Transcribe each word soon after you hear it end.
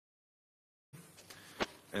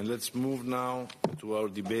and let's move now to our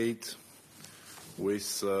debate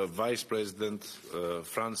with Vice President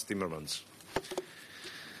Frans Timmermans.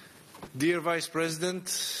 Dear Vice President,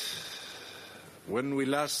 when we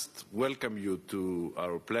last welcomed you to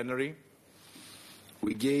our plenary,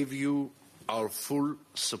 we gave you our full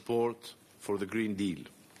support for the Green Deal.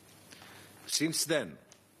 Since then,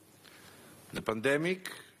 the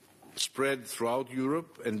pandemic spread throughout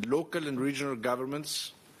Europe, and local and regional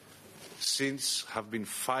governments since have been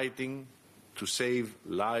fighting to save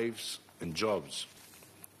lives and jobs.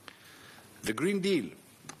 The Green Deal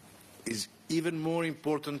is even more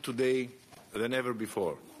important today than ever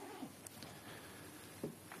before.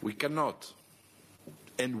 We cannot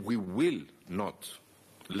and we will not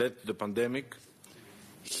let the pandemic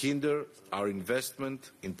hinder our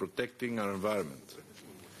investment in protecting our environment.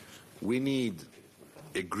 We need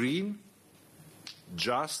a green,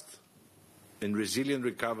 just and resilient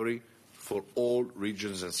recovery for all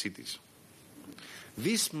regions and cities.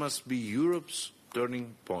 This must be Europe's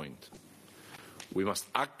turning point. We must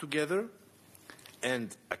act together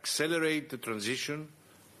and accelerate the transition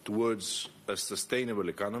towards a sustainable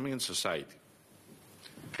economy and society.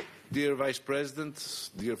 Dear Vice President,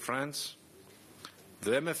 dear Frans,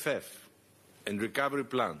 the MFF and recovery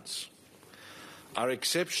plans are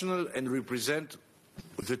exceptional and represent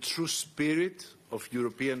the true spirit of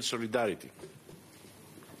European solidarity.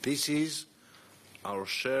 This is our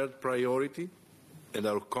shared priority and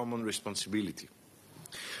our common responsibility.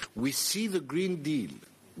 We see the Green Deal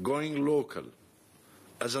going local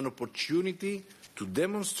as an opportunity to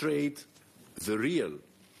demonstrate the real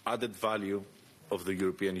added value of the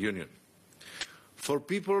European Union. For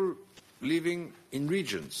people living in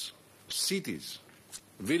regions, cities,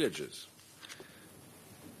 villages,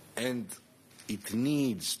 and it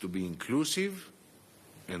needs to be inclusive,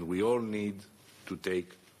 and we all need to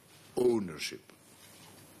take ownership.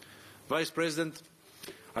 Vice President,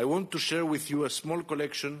 I want to share with you a small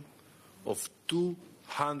collection of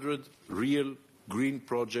 200 real green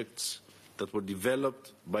projects that were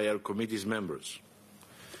developed by our committee's members.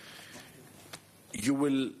 You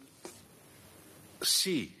will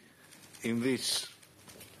see in this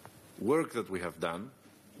work that we have done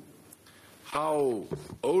how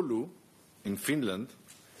Oulu in Finland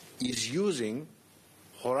is using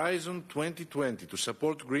Horizon 2020 to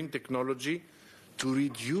support green technology to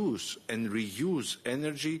reduce and reuse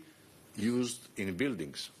energy used in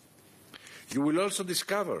buildings. You will also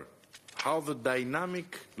discover how the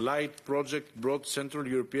Dynamic Light project brought Central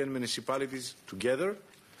European municipalities together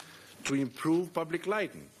to improve public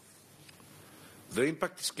lighting. The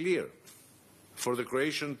impact is clear. For the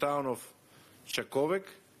Croatian town of Čakovec,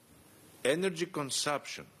 energy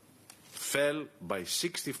consumption fell by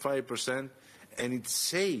 65%, and it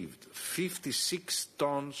saved 56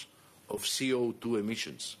 tons of CO2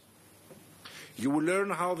 emissions. You will learn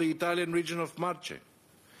how the Italian region of Marche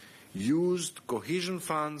used cohesion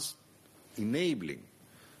funds enabling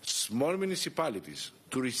small municipalities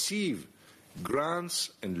to receive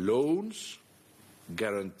grants and loans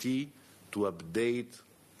guarantee to update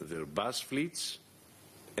their bus fleets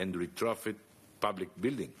and retrofit public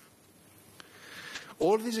buildings.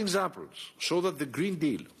 All these examples show that the Green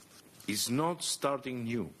Deal is not starting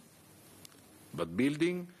new, but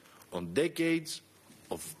building on decades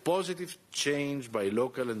of positive change by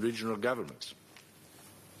local and regional governments.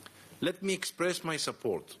 Let me express my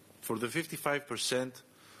support for the 55%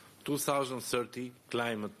 2030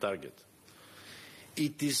 climate target.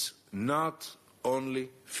 It is not only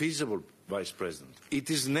feasible, Vice President, it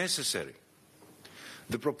is necessary.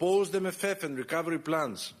 The proposed MFF and recovery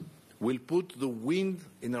plans will put the wind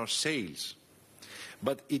in our sails,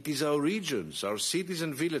 but it is our regions, our cities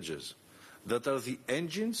and villages that are the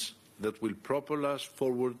engines that will propel us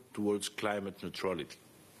forward towards climate neutrality.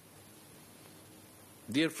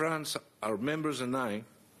 Dear France, our members and I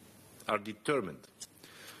are determined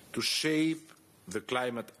to shape the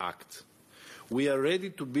Climate Act. We are ready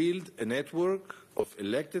to build a network of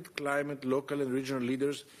elected climate, local and regional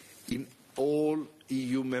leaders in all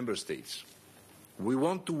EU member states. We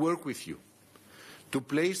want to work with you to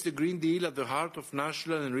place the Green Deal at the heart of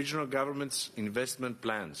national and regional governments' investment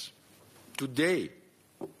plans. Today,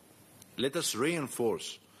 let us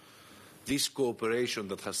reinforce this cooperation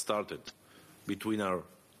that has started between our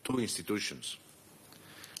two institutions.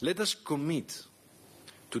 Let us commit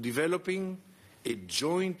to developing a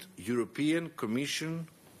joint European Commission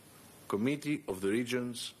Committee of the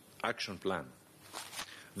Regions Action Plan.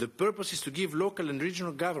 The purpose is to give local and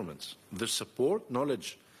regional governments the support,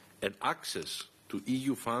 knowledge and access to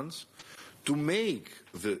EU funds to make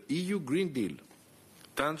the EU Green Deal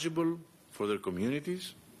tangible for their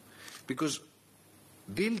communities, because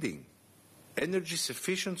building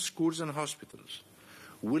energy-sufficient schools and hospitals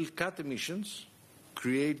will cut emissions,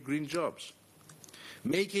 create green jobs.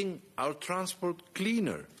 Making our transport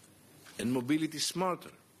cleaner and mobility smarter,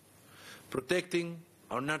 protecting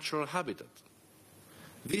our natural habitat.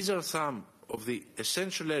 These are some of the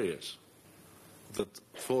essential areas that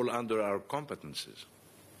fall under our competences.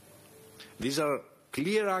 These are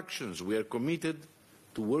clear actions we are committed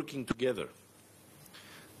to working together.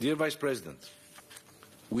 Dear Vice President,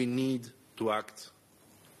 we need to act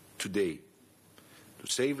today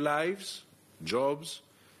to save lives, jobs,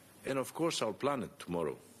 and of course our planet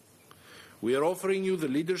tomorrow. We are offering you the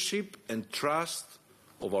leadership and trust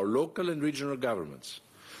of our local and regional governments.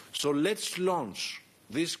 So let's launch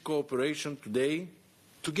this cooperation today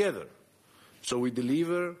together, so we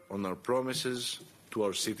deliver on our promises to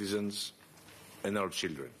our citizens and our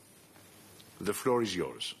children. The floor is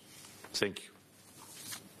yours. Thank you.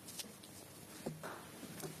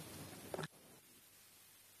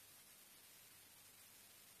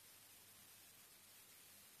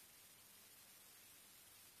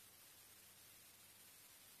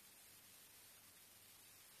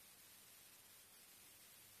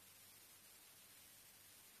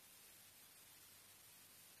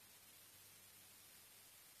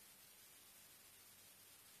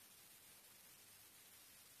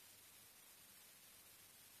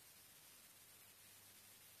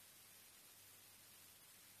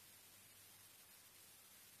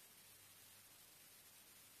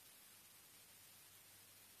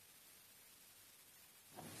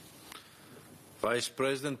 Vice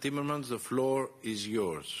President Timmermans, the floor is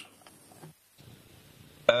yours.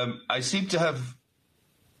 I seem to have.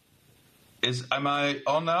 Am I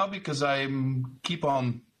on now? Because I keep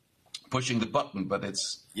on pushing the button, but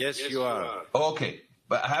it's. Yes, you are. Okay,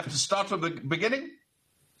 but I have to start from the beginning.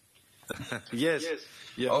 Yes.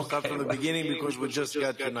 You have to start from the beginning because we just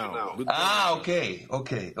got you now. Okay.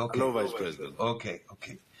 Hello, Vice President. Okay.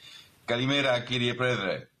 Kalimera, Kyrie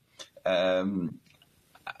Président.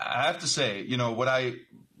 I have to say, what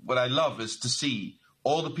I love is to see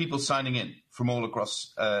all the people signing in from all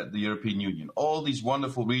across the European Union, all these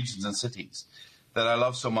wonderful regions and cities that I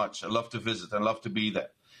love so much. I love to visit. I love to be there.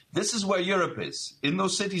 This is where Europe is, in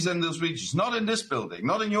those cities and those regions, not in this building,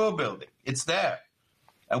 not in your building. It's there.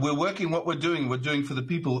 And we're working what we're doing for the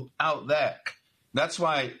people out there. That's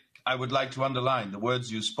why I would like to underline the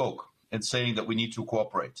words you spoke in saying that we need to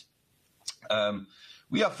cooperate.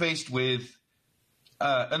 We are faced with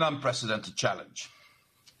an unprecedented challenge.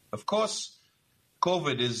 Of course,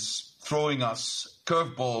 COVID is throwing us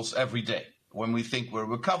curveballs every day. When we think we're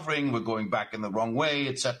recovering, we're going back in the wrong way,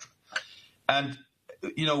 etc. And,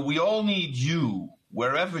 we all need you,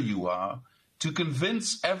 wherever you are, to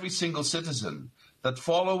convince every single citizen that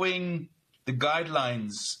following the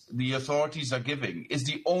guidelines the authorities are giving is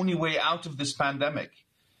the only way out of this pandemic.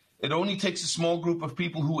 It only takes a small group of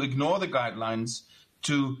people who ignore the guidelines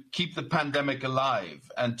to keep the pandemic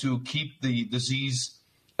alive and to keep the disease,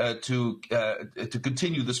 to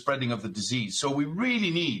continue the spreading of the disease. So we really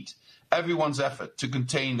need everyone's effort to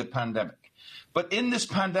contain the pandemic. But in this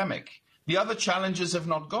pandemic, the other challenges have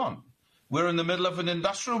not gone. We're in the middle of an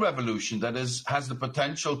industrial revolution that has the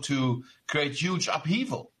potential to create huge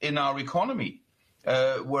upheaval in our economy,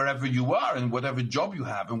 wherever you are and whatever job you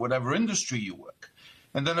have and whatever industry you work.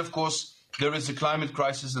 And then, of course, there is the climate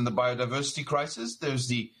crisis and the biodiversity crisis. There's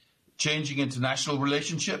the changing international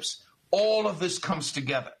relationships. All of this comes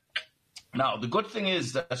together. Now, the good thing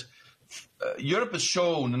is that Europe has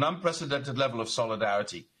shown an unprecedented level of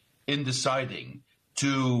solidarity in deciding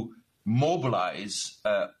to mobilize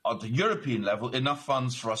at the European level enough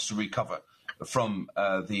funds for us to recover from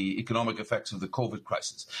the economic effects of the COVID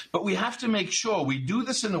crisis. But we have to make sure we do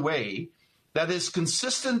this in a way that is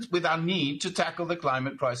consistent with our need to tackle the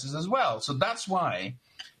climate crisis as well. So that's why,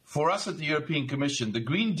 for us at the European Commission, the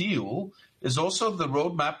Green Deal is also the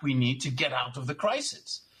roadmap we need to get out of the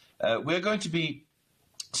crisis. We're going to be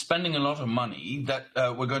spending a lot of money that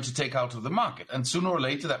we're going to take out of the market. And sooner or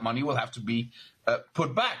later, that money will have to be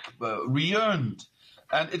put back, re-earned.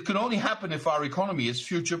 And it can only happen if our economy is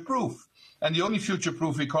future-proof. And the only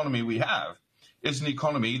future-proof economy we have is an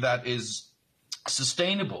economy that is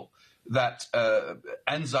sustainable, that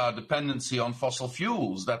ends our dependency on fossil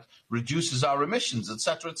fuels, that reduces our emissions,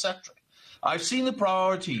 etc., etc. I've seen the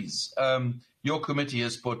priorities your committee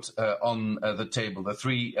has put on the table, the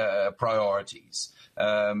three priorities,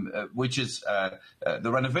 which is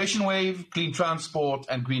the renovation wave, clean transport,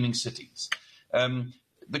 and greening cities.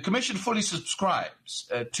 The Commission fully subscribes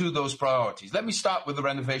to those priorities. Let me start with the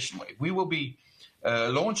renovation wave. We will be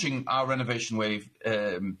launching our renovation wave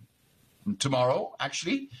tomorrow,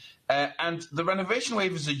 actually. And the renovation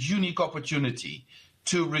wave is a unique opportunity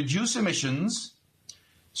to reduce emissions,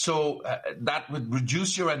 so that would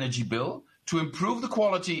reduce your energy bill, to improve the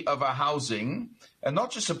quality of our housing, and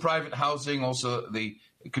not just the private housing, also the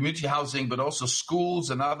community housing, but also schools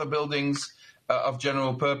and other buildings of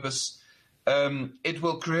general purpose. It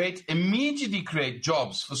will immediately create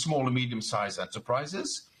jobs for small and medium-sized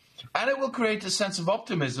enterprises, and it will create a sense of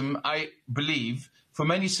optimism, I believe, for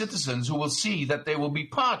many citizens who will see that they will be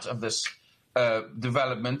part of this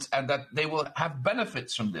development and that they will have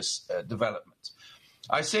benefits from this development.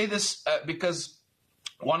 I say this because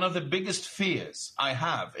one of the biggest fears I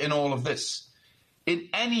have in all of this, in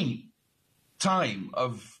any time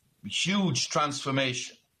of huge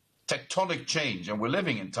transformation, tectonic change, and we're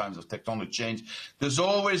living in times of tectonic change, there's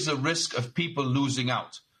always a risk of people losing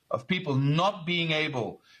out, of people not being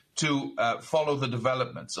able to follow the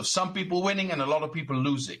developments, of some people winning and a lot of people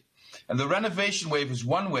losing. And the renovation wave is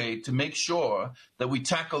one way to make sure that we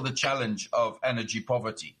tackle the challenge of energy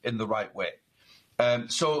poverty in the right way.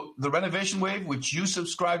 So the renovation wave, which you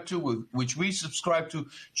subscribe to, which we subscribe to,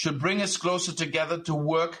 should bring us closer together to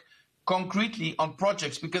work concretely on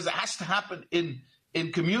projects, because it has to happen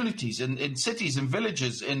in communities, in cities, in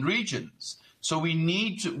villages, in regions. So we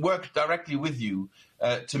need to work directly with you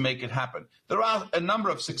to make it happen. There are a number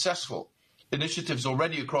of successful initiatives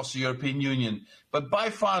already across the European Union, but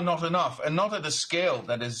by far not enough, and not at a scale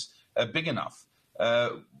that is big enough.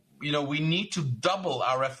 We need to double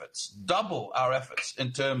our efforts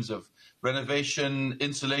in terms of renovation,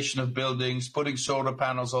 insulation of buildings, putting solar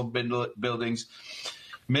panels on buildings,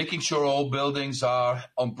 making sure all buildings are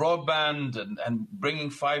on broadband and bringing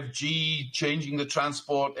 5G, changing the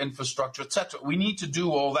transport infrastructure, etc. We need to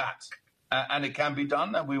do all that, and it can be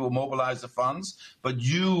done, and we will mobilize the funds, but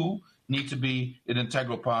you need to be an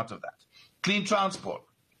integral part of that. Clean transport.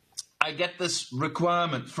 I get this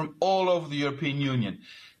requirement from all over the European Union.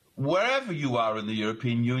 Wherever you are in the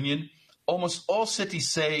European Union, almost all cities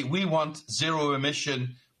say we want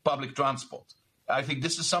zero-emission public transport. I think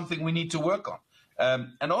this is something we need to work on.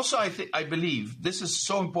 And also I believe this is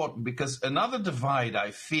so important, because another divide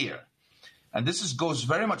I fear, and this goes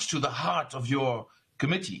very much to the heart of your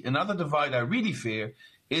committee, another divide I really fear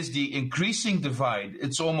is the increasing divide.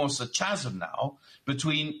 It's almost a chasm now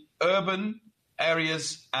between urban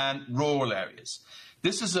areas and rural areas.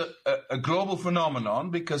 This is a global phenomenon,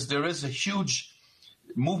 because there is a huge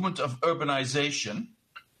movement of urbanization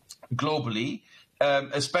globally,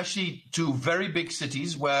 especially to very big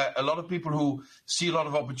cities where a lot of people who see a lot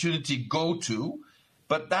of opportunity go to,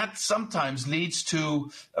 but that sometimes leads to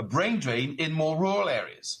a brain drain in more rural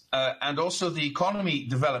areas. And also the economy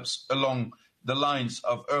develops along the lines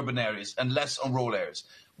of urban areas and less on rural areas.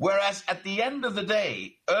 Whereas at the end of the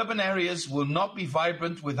day, urban areas will not be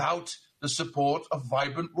vibrant without the support of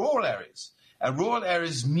vibrant rural areas. And rural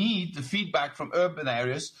areas need the feedback from urban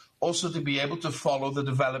areas also to be able to follow the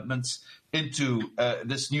developments into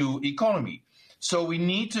this new economy. So we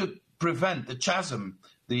need to prevent the chasm,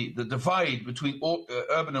 the divide between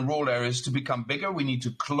urban and rural areas to become bigger. We need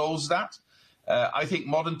to close that. I think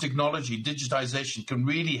modern technology, digitization, can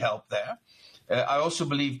really help there. I also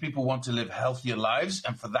believe people want to live healthier lives,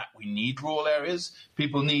 and for that we need rural areas.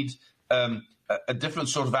 People need a different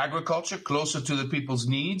sort of agriculture, closer to the people's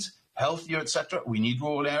needs, healthier, etc. We need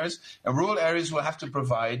rural areas, and rural areas will have to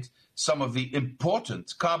provide some of the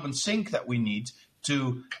important carbon sink that we need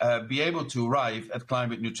to be able to arrive at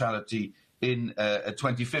climate neutrality in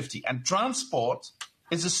 2050. And transport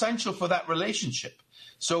is essential for that relationship.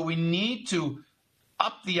 So we need to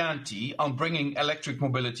up the ante on bringing electric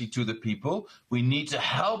mobility to the people. We need to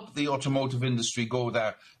help the automotive industry go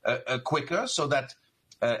there quicker, so that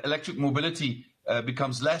electric mobility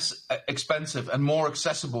becomes less expensive and more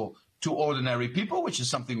accessible to ordinary people, which is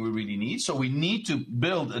something we really need. So we need to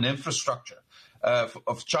build an infrastructure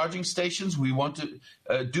of charging stations. We want to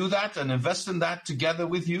do that and invest in that together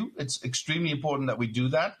with you. It's extremely important that we do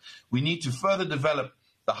that. We need to further develop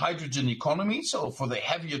the hydrogen economy. So for the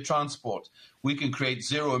heavier transport, we can create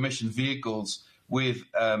zero-emission vehicles with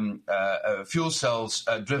fuel cells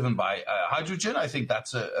driven by hydrogen. I think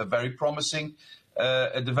that's a very promising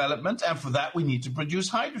development. And for that, we need to produce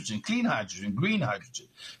hydrogen, clean hydrogen, green hydrogen.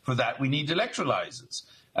 For that, we need electrolyzers.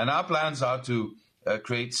 And our plans are to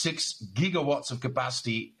create 6 gigawatts of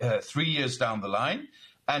capacity 3 years down the line.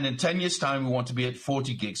 And in 10 years' time, we want to be at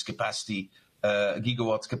 40 gigawatts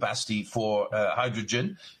capacity for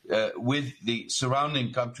hydrogen. With the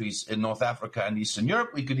surrounding countries in North Africa and Eastern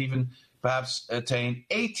Europe, we could even perhaps attain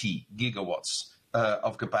 80 gigawatts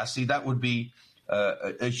of capacity. That would be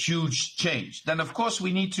a huge change. Then, of course,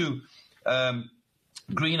 we need to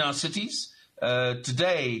green our cities.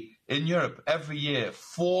 Today, in Europe, every year,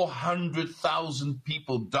 400,000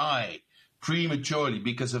 people die prematurely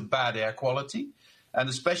because of bad air quality. And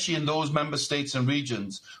especially in those member states and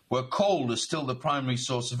regions where coal is still the primary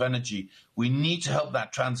source of energy, we need to help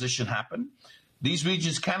that transition happen. These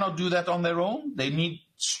regions cannot do that on their own. They need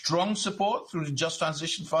strong support through the Just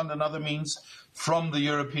Transition Fund and other means from the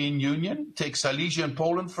European Union. Take Silesia in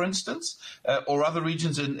Poland, for instance, or other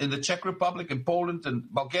regions in the Czech Republic, in Poland and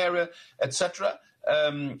Bulgaria, etc.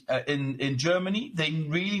 In Germany, they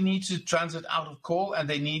really need to transit out of coal, and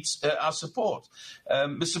they need our support.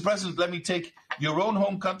 Mr. President, let me take your own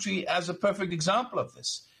home country as a perfect example of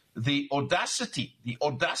this. The audacity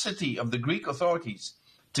of the Greek authorities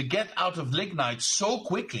to get out of lignite so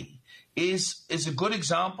quickly is a good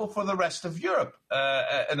example for the rest of Europe,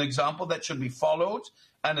 an example that should be followed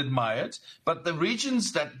and admired. But the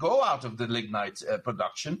regions that go out of the lignite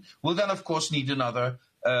production will then, of course, need another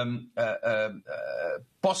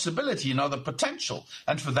possibility, another potential.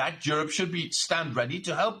 And for that, Europe should stand ready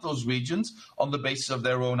to help those regions on the basis of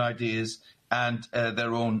their own ideas and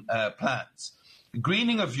their own plans. The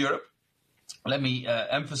greening of Europe, let me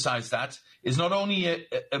emphasize that, is not only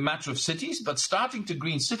a matter of cities, but starting to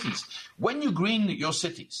green cities. When you green your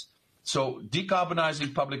cities, so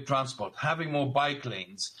decarbonizing public transport, having more bike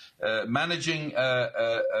lanes, managing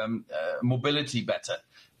mobility better,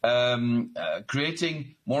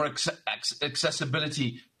 creating more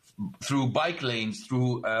accessibility through bike lanes,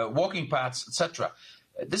 through walking paths, etc.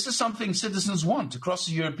 This is something citizens want across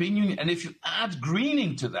the European Union. And if you add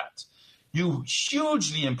greening to that, you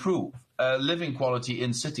hugely improve living quality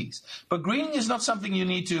in cities. But greening is not something you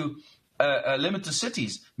need to limit to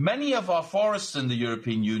cities. Many of our forests in the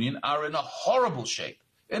European Union are in a horrible shape,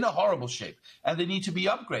 and they need to be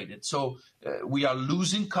upgraded. So we are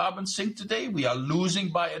losing carbon sink today. We are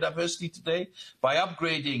losing biodiversity today by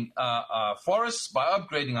upgrading our forests, by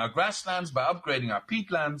upgrading our grasslands, by upgrading our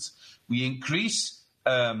peatlands. We increase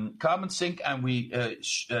carbon sink, and we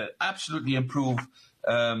absolutely improve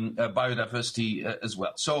biodiversity as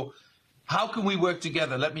well. So how can we work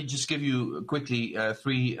together? Let me just give you quickly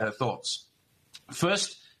three thoughts.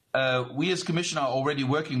 First, we as Commission are already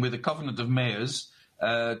working with the Covenant of Mayors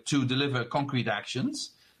to deliver concrete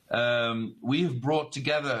actions. We have brought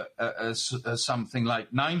together something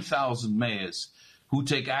like 9,000 mayors who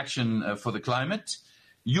take action for the climate.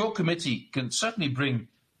 Your committee can certainly bring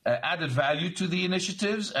added value to the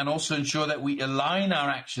initiatives and also ensure that we align our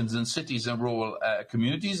actions in cities and rural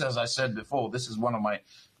communities. As I said before, this is one of my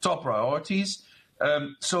top priorities.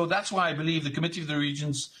 So that's why I believe the Committee of the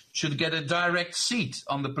Regions should get a direct seat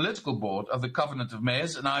on the political board of the Covenant of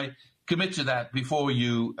Mayors, and I commit to that before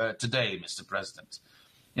you today, Mr. President.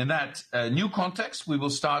 In that new context, we will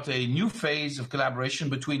start a new phase of collaboration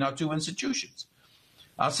between our two institutions.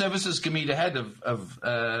 Our services can meet ahead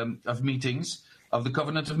of meetings of the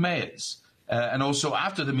Covenant of Mayors, and also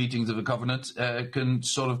after the meetings of the Covenant can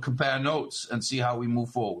sort of compare notes and see how we move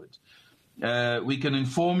forward. We can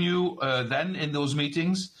inform you then in those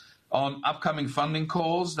meetings on upcoming funding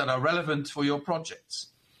calls that are relevant for your projects.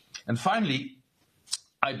 And finally,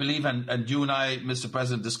 I believe, and you and I, Mr.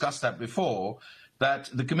 President, discussed that before, that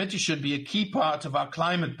the committee should be a key part of our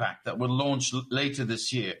climate pact that will launch later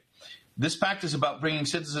this year. This pact is about bringing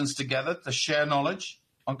citizens together to share knowledge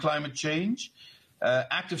on climate change.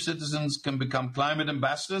 Active citizens can become climate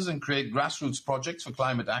ambassadors and create grassroots projects for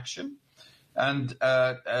climate action. And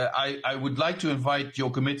I would like to invite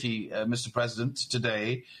your committee, Mr. President,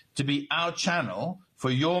 today to be our channel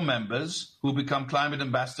for your members who become climate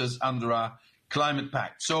ambassadors under our climate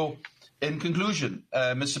pact. So, in conclusion,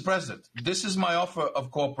 Mr. President, this is my offer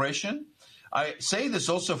of cooperation. I say this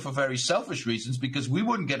also for very selfish reasons, because we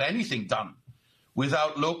wouldn't get anything done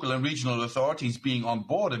without local and regional authorities being on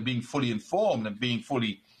board and being fully informed and being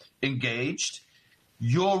fully engaged.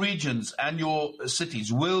 Your regions and your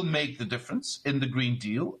cities will make the difference in the Green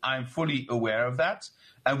Deal. I'm fully aware of that.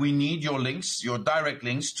 And we need your links, your direct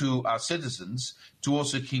links to our citizens to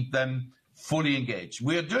also keep them fully engaged.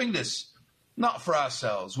 We are doing this not for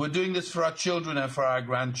ourselves. We're doing this for our children and for our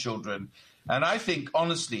grandchildren. And I think,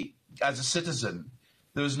 honestly, as a citizen,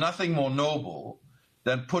 there is nothing more noble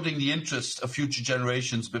than putting the interests of future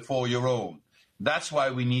generations before your own. That's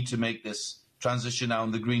why we need to make this transition now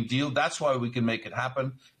in the Green Deal. That's why we can make it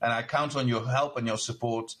happen. And I count on your help and your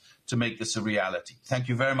support to make this a reality. Thank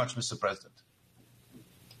you very much, Mr. President.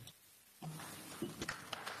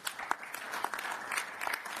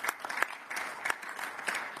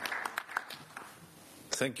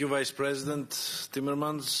 Thank you, Vice President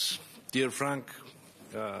Timmermans. Dear Frank,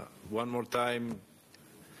 one more time,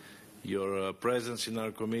 your presence in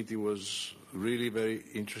our committee was really very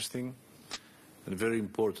interesting and very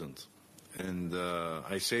important. And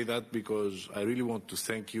I say that because I really want to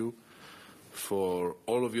thank you for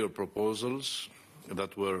all of your proposals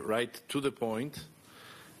that were right to the point.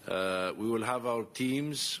 We will have our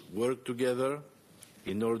teams work together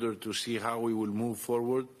in order to see how we will move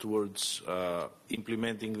forward towards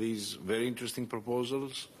implementing these very interesting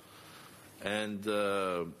proposals. And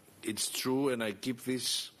it's true, and I keep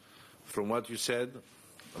this from what you said,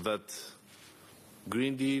 that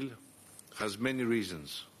Green Deal has many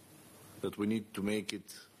reasons that we need to make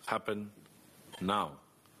it happen now.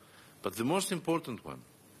 But the most important one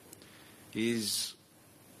is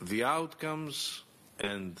the outcomes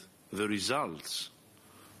and the results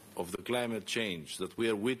of the climate change that we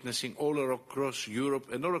are witnessing all across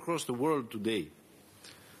Europe and all across the world today.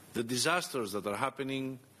 The disasters that are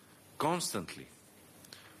happening constantly.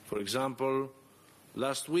 For example,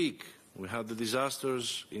 last week we had the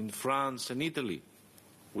disasters in France and Italy.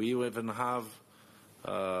 We even have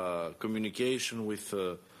communication with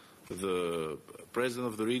the president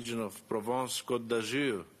of the region of Provence-Côte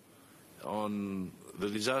d'Azur on the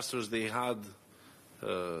disasters they had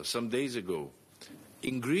some days ago.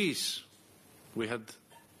 In Greece, we had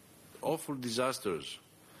awful disasters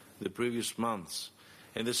the previous months,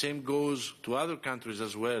 and the same goes to other countries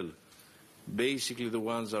as well, basically the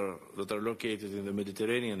ones that are located in the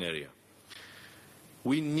Mediterranean area.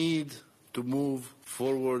 We need to move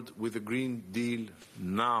forward with the Green Deal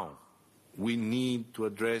now. We need to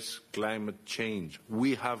address climate change.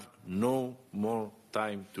 We have no more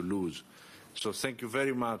time to lose. So thank you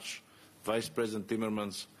very much, Vice President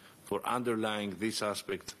Timmermans, for underlying this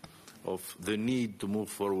aspect of the need to move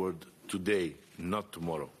forward today, not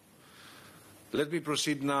tomorrow. Let me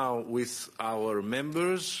proceed now with our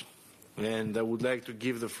members, and I would like to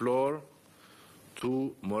give the floor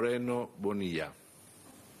to Moreno Bonilla.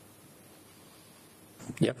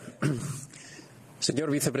 Yeah. Señor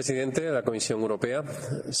Vicepresidente de la Comisión Europea,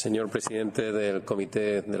 señor Presidente del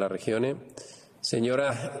Comité de las Regiones,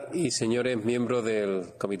 señoras y señores miembros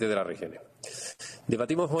del Comité de las Regiones.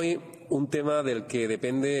 Debatimos hoy un tema del que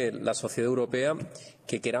depende la sociedad europea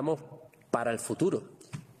que queramos para el futuro.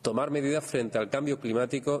 Tomar medidas frente al cambio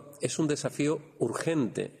climático es un desafío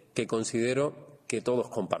urgente que considero que todos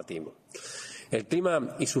compartimos. El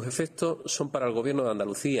clima y sus efectos son para el Gobierno de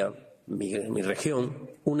Andalucía, mi región,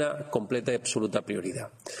 una completa y absoluta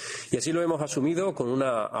prioridad. Y así lo hemos asumido con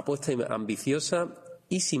una apuesta ambiciosa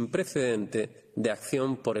y sin precedente de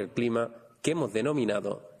acción por el clima que hemos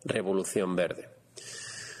denominado Revolución Verde.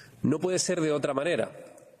 No puede ser de otra manera.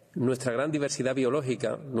 Nuestra gran diversidad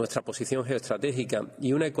biológica, nuestra posición geoestratégica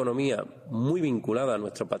y una economía muy vinculada a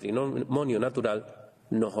nuestro patrimonio natural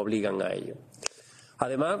nos obligan a ello.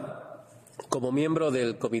 Además, como miembro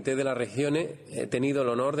del Comité de las Regiones, he tenido el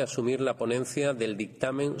honor de asumir la ponencia del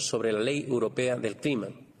dictamen sobre la Ley Europea del Clima,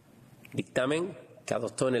 dictamen que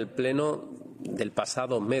adoptó en el Pleno del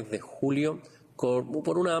pasado mes de julio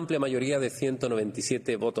por una amplia mayoría de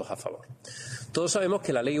 197 votos a favor. Todos sabemos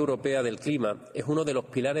que la Ley Europea del Clima es uno de los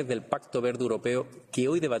pilares del Pacto Verde Europeo que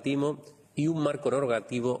hoy debatimos y un marco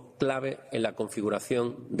normativo clave en la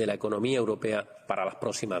configuración de la economía europea para las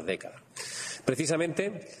próximas décadas.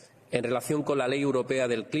 Precisamente, en relación con la Ley Europea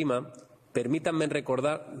del Clima, permítanme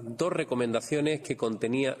recordar dos recomendaciones que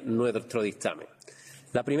contenía nuestro dictamen.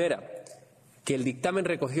 La primera, que el dictamen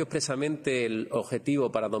recogió expresamente el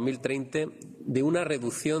objetivo para 2030 de una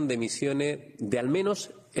reducción de emisiones de al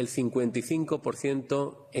menos el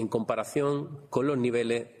 55% en comparación con los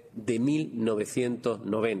niveles de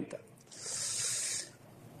 1990.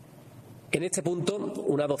 En este punto,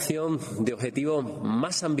 una adopción de objetivos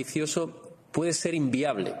más ambiciosos puede ser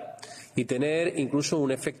inviable y tener incluso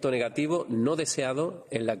un efecto negativo no deseado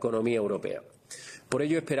en la economía europea. Por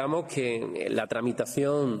ello, esperamos que en la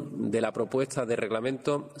tramitación de la propuesta de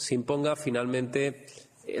reglamento se imponga finalmente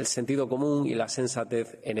el sentido común y la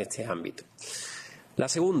sensatez en este ámbito. La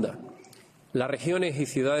segunda, las regiones y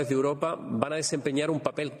ciudades de Europa van a desempeñar un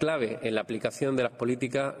papel clave en la aplicación de las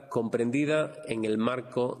políticas comprendidas en el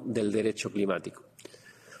marco del derecho climático.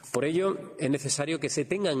 Por ello, es necesario que se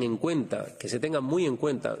tengan muy en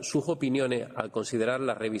cuenta sus opiniones al considerar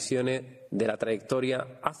las revisiones de la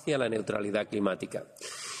trayectoria hacia la neutralidad climática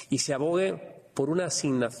y se abogue por una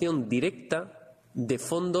asignación directa de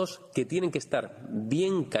fondos que tienen que estar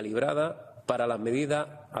bien calibradas para las medidas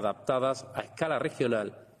adaptadas a escala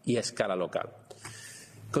regional y a escala local.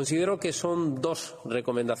 Considero que son dos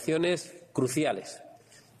recomendaciones cruciales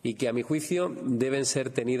y que, a mi juicio, deben ser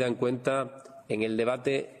tenidas en cuenta en el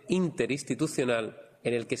debate interinstitucional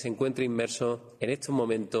en el que se encuentra inmerso en estos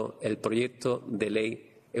momentos el proyecto de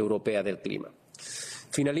Ley Europea del Clima.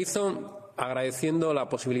 Finalizo agradeciendo la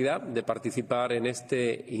posibilidad de participar en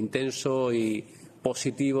este intenso y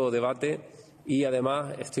positivo debate y,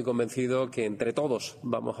 además, estoy convencido que entre todos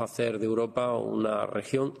vamos a hacer de Europa una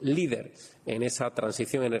región líder en esa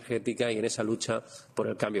transición energética y en esa lucha por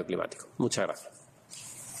el cambio climático. Muchas gracias.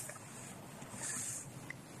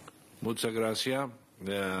 Muchas gracias.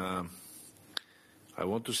 I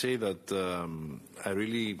want to say that I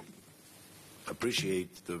really appreciate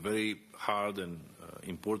the very hard and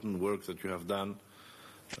important work that you have done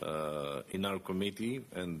in our committee,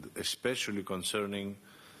 and especially concerning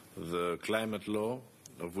the climate law,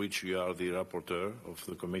 of which you are the rapporteur of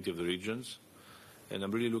the Committee of the Regions. And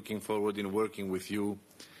I'm really looking forward in working with you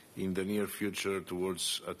in the near future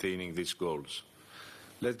towards attaining these goals.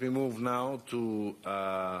 Let me move now to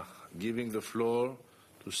giving the floor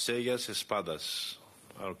to Seyas Espadas,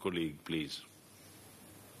 our colleague, please.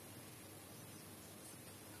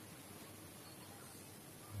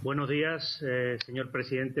 Buenos días, señor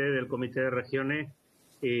presidente del Comité de Regiones,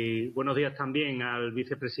 y buenos días también al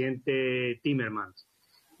vicepresidente Timmermans.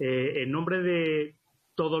 En nombre de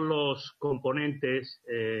todos los componentes,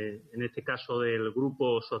 en este caso del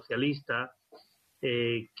Grupo Socialista,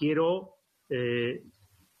 creo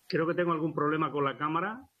que tengo algún problema con la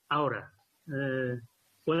cámara. Ahora,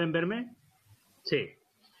 ¿pueden verme? Sí.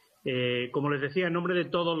 Como les decía, en nombre de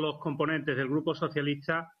todos los componentes del Grupo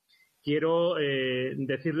Socialista, quiero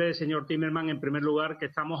decirle, señor Timmermans, en primer lugar, que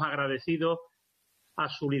estamos agradecidos a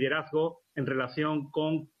su liderazgo en relación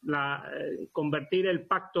con convertir el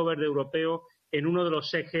Pacto Verde Europeo en uno de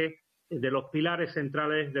los ejes, de los pilares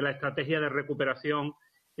centrales de la estrategia de recuperación,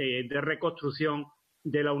 de reconstrucción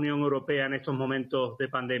de la Unión Europea en estos momentos de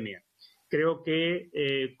pandemia. Creo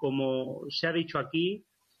que, como se ha dicho aquí,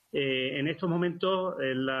 en estos momentos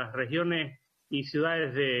en las regiones y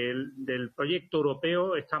ciudades del proyecto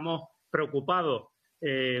europeo estamos preocupados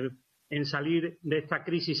en salir de esta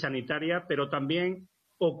crisis sanitaria, pero también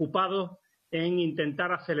ocupados en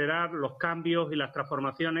intentar acelerar los cambios y las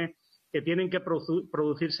transformaciones que tienen que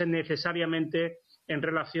producirse necesariamente en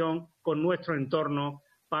relación con nuestro entorno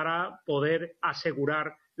para poder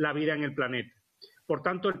asegurar la vida en el planeta. Por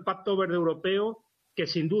tanto, el Pacto Verde Europeo, que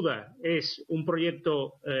sin duda es un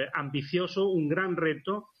proyecto ambicioso, un gran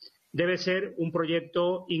reto, debe ser un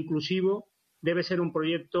proyecto inclusivo, debe ser un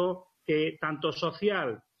proyecto que tanto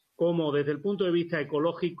social como desde el punto de vista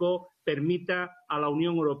ecológico permita a la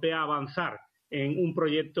Unión Europea avanzar en un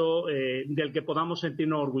proyecto del que podamos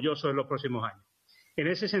sentirnos orgullosos en los próximos años. En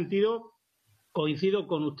ese sentido, coincido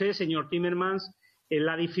con usted, señor Timmermans, en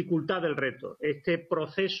la dificultad del reto. Este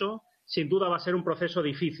proceso, sin duda, va a ser un proceso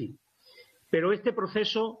difícil, pero este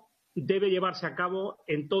proceso debe llevarse a cabo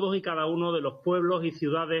en todos y cada uno de los pueblos y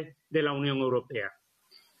ciudades de la Unión Europea.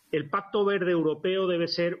 El Pacto Verde Europeo debe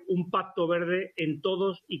ser un pacto verde en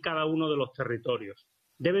todos y cada uno de los territorios.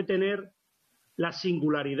 Debe tener la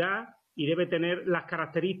singularidad y debe tener las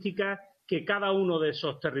características que cada uno de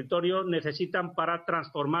esos territorios necesitan para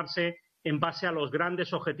transformarse en base a los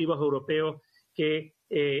grandes objetivos europeos que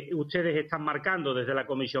ustedes están marcando desde la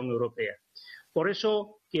Comisión Europea. Por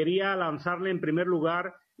eso quería lanzarle en primer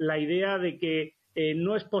lugar la idea de que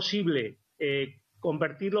no es posible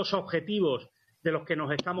convertir los objetivos de los que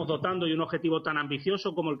nos estamos dotando y un objetivo tan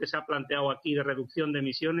ambicioso como el que se ha planteado aquí de reducción de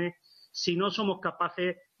emisiones si no somos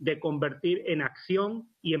capaces de convertir en acción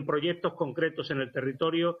y en proyectos concretos en el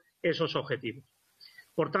territorio esos objetivos.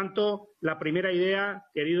 Por tanto, la primera idea,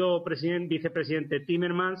 querido vicepresidente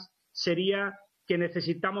Timmermans, sería que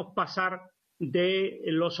necesitamos pasar de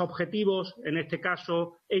los objetivos, en este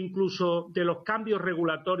caso, e incluso de los cambios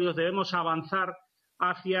regulatorios, debemos avanzar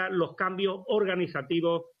hacia los cambios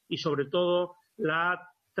organizativos y, sobre todo, la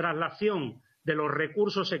traslación de los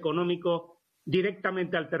recursos económicos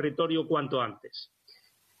directamente al territorio cuanto antes.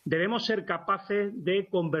 Debemos ser capaces de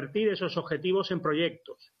convertir esos objetivos en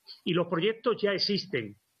proyectos. Y los proyectos ya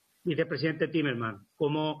existen, vicepresidente Timmermans.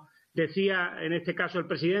 Como decía en este caso el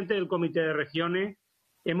presidente del Comité de Regiones,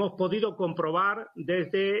 hemos podido comprobar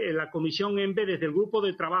desde la Comisión ENVE, desde el grupo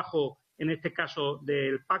de trabajo, en este caso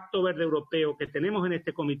del Pacto Verde Europeo que tenemos en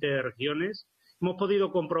este Comité de Regiones, hemos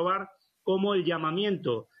podido comprobar cómo el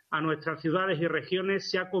llamamiento a nuestras ciudades y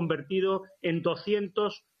regiones se ha convertido en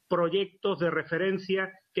 200 proyectos de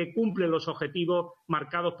referencia que cumplen los objetivos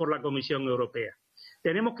marcados por la Comisión Europea.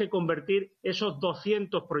 Tenemos que convertir esos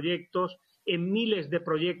 200 proyectos en miles de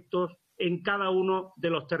proyectos en cada uno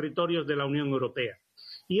de los territorios de la Unión Europea.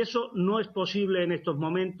 Y eso no es posible en estos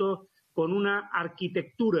momentos con una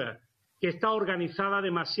arquitectura que está organizada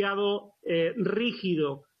demasiado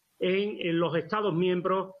rígido en los Estados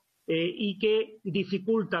miembros y que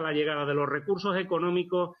dificulta la llegada de los recursos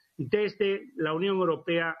económicos desde la Unión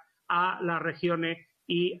Europea a las regiones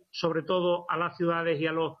y, sobre todo, a las ciudades y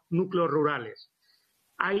a los núcleos rurales.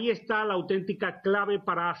 Ahí está la auténtica clave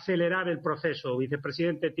para acelerar el proceso,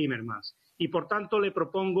 vicepresidente Timmermans. Y, por tanto, le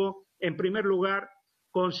propongo, en primer lugar,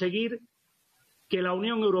 conseguir que la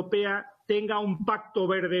Unión Europea tenga un pacto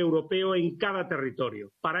verde europeo en cada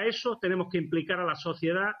territorio. Para eso tenemos que implicar a la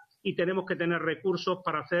sociedad y tenemos que tener recursos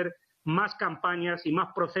para hacer más campañas y más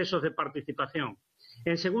procesos de participación.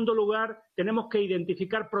 En segundo lugar, tenemos que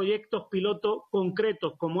identificar proyectos piloto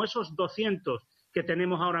concretos, como esos 200 que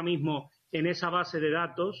tenemos ahora mismo en esa base de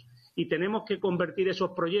datos, y tenemos que convertir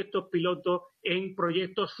esos proyectos piloto en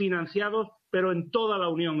proyectos financiados, pero en toda la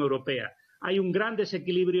Unión Europea. Hay un gran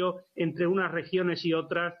desequilibrio entre unas regiones y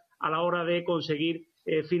otras a la hora de conseguir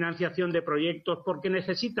financiación de proyectos, porque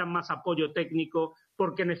necesitan más apoyo técnico,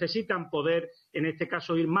 porque necesitan poder, en este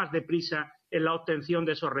caso, ir más deprisa en la obtención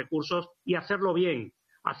de esos recursos y hacerlo bien,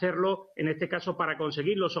 hacerlo, en este caso, para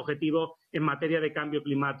conseguir los objetivos en materia de cambio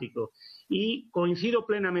climático. Y coincido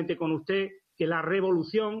plenamente con usted que la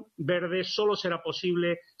revolución verde solo será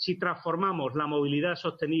posible si transformamos la movilidad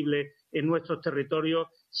sostenible en nuestros territorios,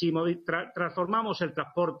 si transformamos el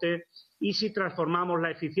transporte y si transformamos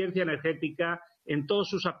la eficiencia energética en todos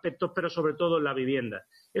sus aspectos, pero sobre todo en la vivienda.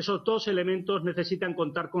 Esos dos elementos necesitan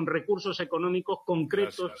contar con recursos económicos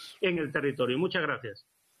concretos en el territorio. Muchas gracias.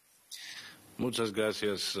 Muchas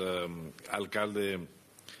gracias, alcalde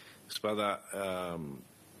Espada.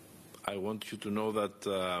 I want you to know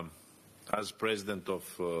that as president of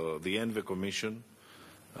the ENVI Commission,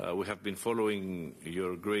 we have been following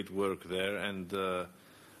your great work there, and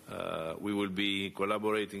we will be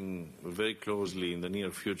collaborating very closely in the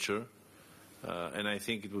near future. And I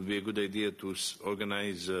think it would be a good idea to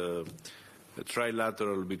organize a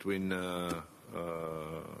trilateral between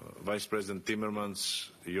Vice President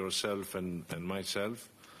Timmermans, yourself, and myself,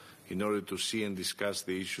 in order to see and discuss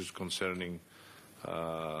the issues concerning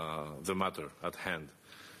the matter at hand.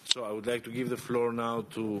 So I would like to give the floor now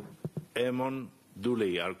to Eamon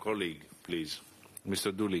Dooley, our colleague, please.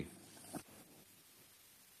 Mr. Dooley.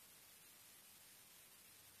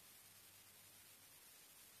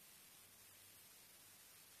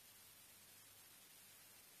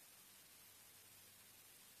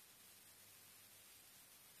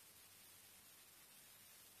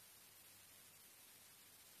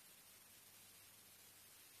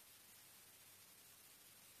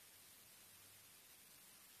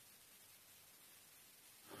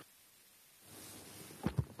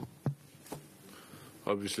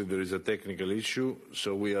 Obviously, there is a technical issue,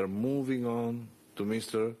 so we are moving on to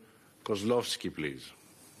Mr. Kozlowski, please.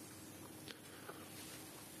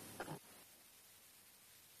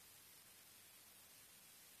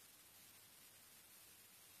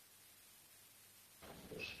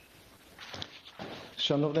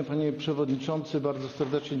 Szanowny Panie Przewodniczący, bardzo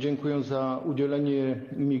serdecznie dziękuję za udzielenie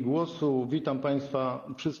mi głosu. Witam Państwa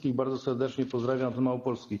wszystkich bardzo serdecznie, pozdrawiam z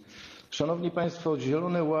Małopolski. Szanowni Państwo,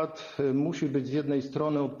 Zielony Ład musi być z jednej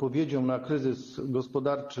strony odpowiedzią na kryzys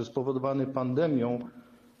gospodarczy spowodowany pandemią,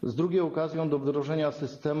 z drugiej okazją do wdrożenia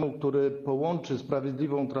systemu, który połączy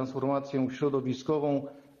sprawiedliwą transformację środowiskową,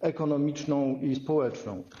 ekonomiczną i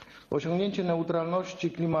społeczną. Osiągnięcie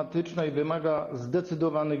neutralności klimatycznej wymaga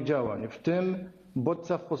zdecydowanych działań, w tym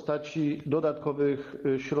bodźca w postaci dodatkowych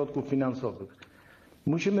środków finansowych.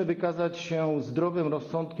 Musimy wykazać się zdrowym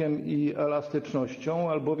rozsądkiem i elastycznością,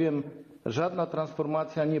 albowiem żadna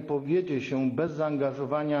transformacja nie powiedzie się bez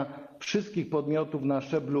zaangażowania wszystkich podmiotów na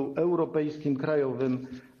szczeblu europejskim, krajowym,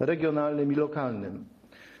 regionalnym i lokalnym.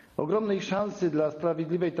 Ogromnej szansy dla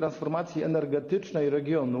sprawiedliwej transformacji energetycznej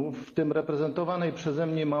regionów, w tym reprezentowanej przeze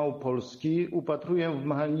mnie Małopolski, upatruję w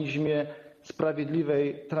mechanizmie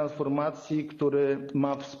sprawiedliwej transformacji, który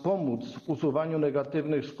ma wspomóc w usuwaniu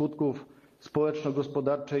negatywnych skutków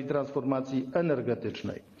społeczno-gospodarczej transformacji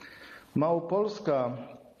energetycznej. Małopolska,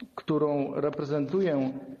 którą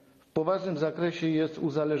reprezentuję, w poważnym zakresie jest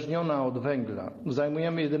uzależniona od węgla.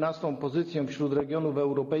 Zajmujemy 11. pozycję wśród regionów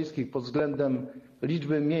europejskich pod względem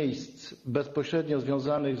liczby miejsc bezpośrednio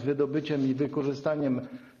związanych z wydobyciem i wykorzystaniem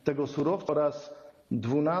tego surowca oraz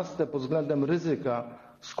 12. pod względem ryzyka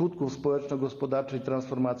skutków społeczno-gospodarczej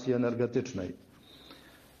transformacji energetycznej.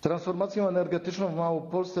 Transformację energetyczną w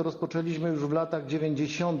Małopolsce rozpoczęliśmy już w latach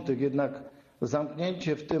 90., jednak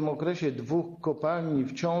zamknięcie w tym okresie 2 kopalni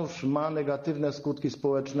wciąż ma negatywne skutki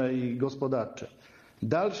społeczne i gospodarcze.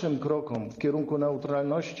 Dalszym krokom w kierunku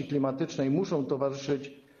neutralności klimatycznej muszą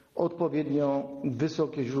towarzyszyć odpowiednio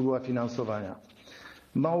wysokie źródła finansowania.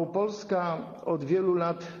 Małopolska od wielu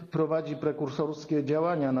lat prowadzi prekursorskie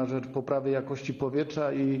działania na rzecz poprawy jakości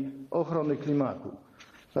powietrza i ochrony klimatu.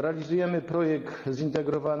 Realizujemy projekt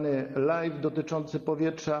zintegrowany LIFE dotyczący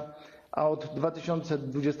powietrza, a od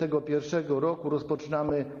 2021 roku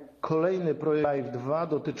rozpoczynamy kolejny projekt LIFE 2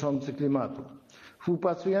 dotyczący klimatu.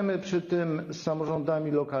 Współpracujemy przy tym z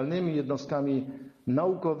samorządami lokalnymi, jednostkami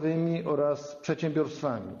naukowymi oraz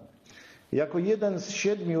przedsiębiorstwami. Jako jeden z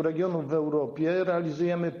 7 regionów w Europie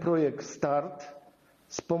realizujemy projekt START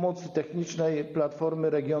z pomocy technicznej Platformy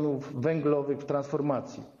Regionów Węglowych w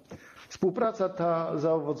Transformacji. Współpraca ta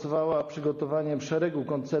zaowocowała przygotowaniem szeregu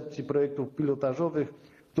koncepcji projektów pilotażowych,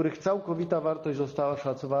 których całkowita wartość została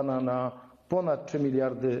szacowana na ponad 3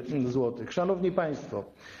 miliardy złotych. Szanowni Państwo,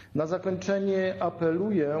 na zakończenie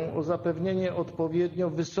apeluję o zapewnienie odpowiednio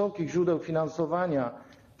wysokich źródeł finansowania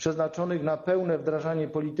przeznaczonych na pełne wdrażanie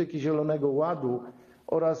polityki Zielonego Ładu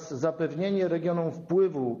oraz zapewnienie regionom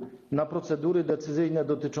wpływu na procedury decyzyjne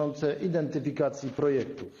dotyczące identyfikacji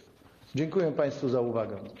projektów. Dziękuję Państwu za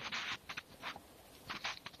uwagę.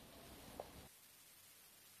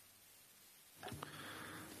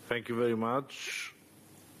 Thank you very much.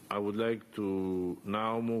 I would like to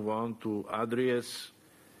now move on to Adries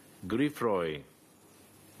Griffroy.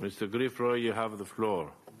 Mr. Griffroy, you have the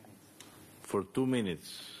floor for 2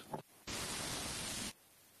 minutes.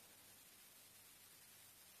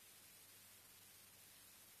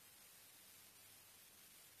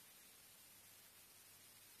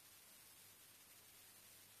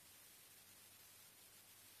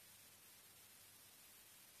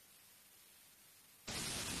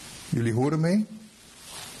 Jullie horen mij?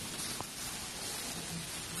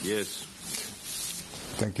 Yes.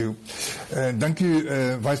 Dank u. Dank u,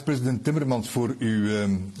 vice-president Timmermans, voor uw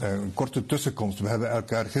korte tussenkomst. We hebben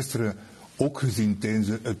elkaar gisteren ook gezien tijdens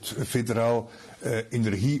het federaal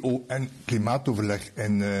energie- en klimaatoverleg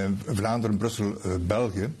in Vlaanderen, Brussel,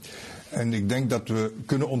 België. En ik denk dat we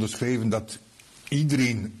kunnen onderschrijven dat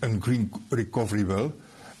iedereen een green recovery wil,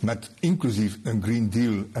 met inclusief een Green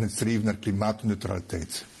Deal en het streven naar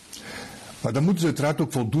klimaatneutraliteit. Maar dan moeten ze uiteraard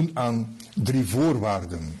ook voldoen aan 3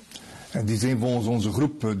 voorwaarden. En die zijn volgens onze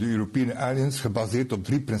groep, de European Alliance, gebaseerd op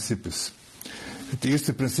 3 principes. Het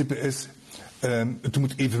eerste principe is, het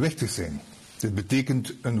moet evenwichtig zijn. Dit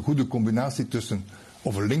betekent een goede combinatie tussen,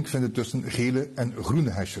 of een link vinden tussen gele en groene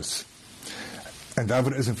hesjes. En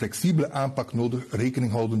daarvoor is een flexibele aanpak nodig,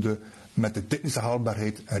 rekening houdende met de technische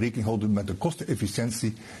haalbaarheid en rekening houdende met de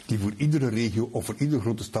kostenefficiëntie die voor iedere regio of voor iedere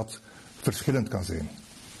grote stad verschillend kan zijn.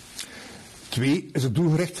 2 is de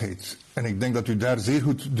doelgerichtheid. En ik denk dat u daar zeer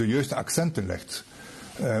goed de juiste accenten legt.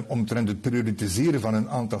 Omtrent het prioritiseren van een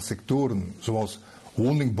aantal sectoren, zoals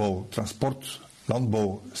woningbouw, transport,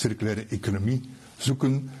 landbouw, circulaire economie,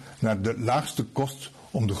 zoeken naar de laagste kost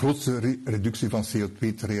om de grootste reductie van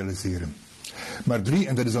CO2 te realiseren. Maar 3,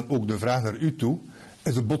 en dat is dan ook de vraag naar u toe,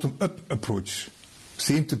 is de bottom-up approach.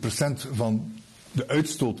 70% van de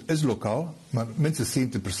uitstoot is lokaal, maar minstens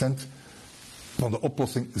 70% van de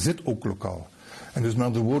oplossing zit ook lokaal. En dus met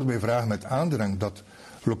andere woorden, wij vragen met aandrang dat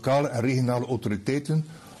lokale en regionale autoriteiten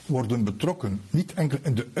worden betrokken. Niet enkel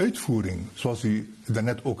in de uitvoering, zoals u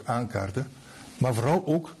daarnet ook aankaartte, maar vooral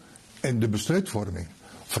ook in de besluitvorming.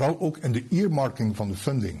 Vooral ook in de earmarking van de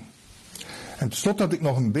funding. En tenslotte had ik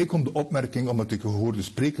nog een bijkomende opmerking, omdat ik u hoorde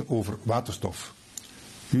spreken over waterstof.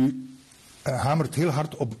 U hamert heel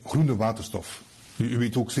hard op groene waterstof. U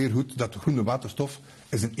weet ook zeer goed dat groene waterstof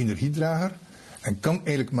is een energiedrager en kan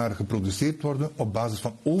eigenlijk maar geproduceerd worden op basis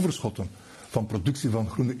van overschotten van productie van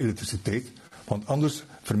groene elektriciteit, want anders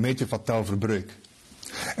vermijd je fataal verbruik.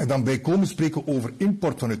 En dan bijkomend spreken over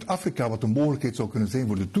import vanuit Afrika, wat een mogelijkheid zou kunnen zijn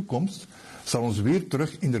voor de toekomst, zal ons weer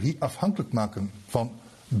terug energie afhankelijk maken van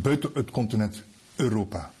buiten het continent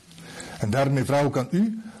Europa. En daarmee vraag ik aan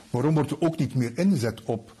u, waarom wordt er ook niet meer ingezet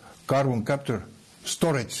op carbon capture,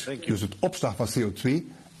 storage, dus het opslag van CO2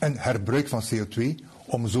 en herbruik van CO2,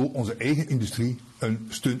 om zo onze eigen industrie een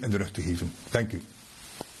steun in de rug te geven. Dank u.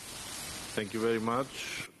 Thank you very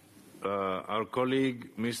much. Our colleague,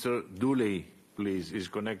 Mr. Dooley, please, is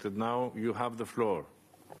connected now. You have the floor.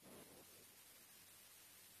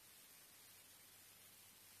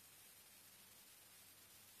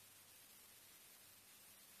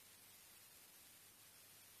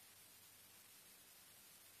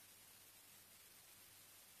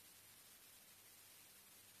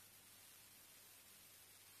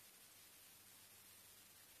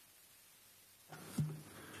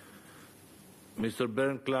 Mr.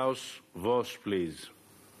 Bernd Klaus Voss, please.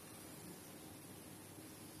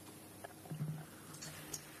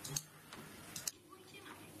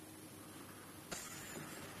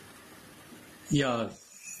 Ja,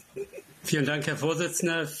 vielen Dank, Herr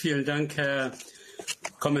Vorsitzender. Vielen Dank, Herr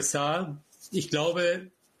Kommissar. Ich glaube,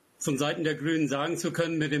 von Seiten der Grünen sagen zu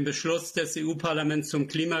können, mit dem Beschluss des EU-Parlaments zum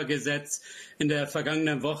Klimagesetz in der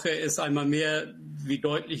vergangenen Woche ist einmal mehr wie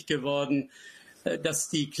deutlich geworden, dass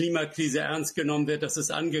die Klimakrise ernst genommen wird, dass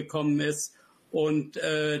es angekommen ist und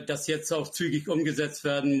dass jetzt auch zügig umgesetzt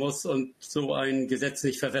werden muss und so ein Gesetz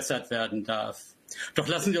nicht verwässert werden darf. Doch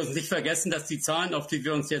lassen Sie uns nicht vergessen, dass die Zahlen, auf die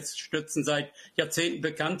wir uns jetzt stützen, seit Jahrzehnten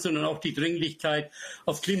bekannt sind und auch die Dringlichkeit,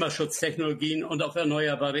 auf Klimaschutztechnologien und auf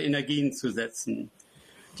erneuerbare Energien zu setzen.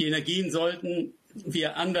 Die Energien sollten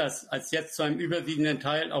wir anders als jetzt zu einem überwiegenden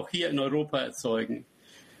Teil auch hier in Europa erzeugen.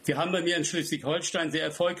 Wir haben bei mir in Schleswig-Holstein sehr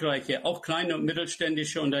erfolgreiche, auch kleine und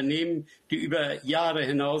mittelständische Unternehmen, die über Jahre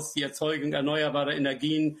hinaus die Erzeugung erneuerbarer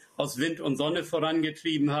Energien aus Wind und Sonne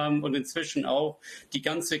vorangetrieben haben und inzwischen auch die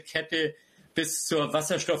ganze Kette bis zur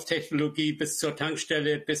Wasserstofftechnologie, bis zur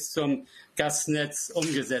Tankstelle, bis zum Gasnetz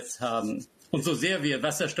umgesetzt haben. Und so sehr wir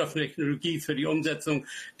Wasserstofftechnologie für die Umsetzung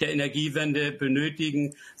der Energiewende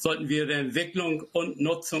benötigen, sollten wir ihre Entwicklung und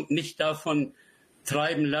Nutzung nicht davon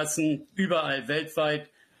treiben lassen, überall weltweit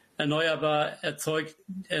erneuerbare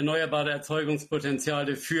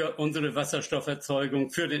Erzeugungspotenziale für unsere Wasserstofferzeugung,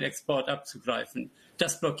 für den Export abzugreifen.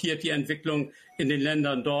 Das blockiert die Entwicklung in den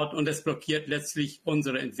Ländern dort und es blockiert letztlich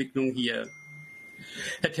unsere Entwicklung hier.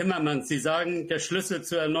 Herr Timmermans, Sie sagen, der Schlüssel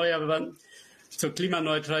zur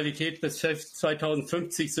Klimaneutralität bis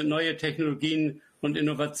 2050 sind neue Technologien und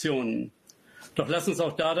Innovationen. Doch lass uns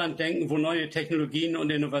auch daran denken, wo neue Technologien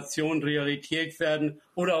und Innovationen Realität werden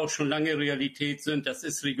oder auch schon lange Realität sind. Das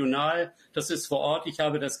ist regional, das ist vor Ort, ich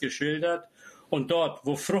habe das geschildert. Und dort,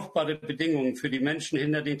 wo fruchtbare Bedingungen für die Menschen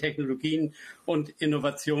hinter den Technologien und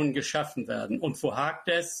Innovationen geschaffen werden. Und wo hakt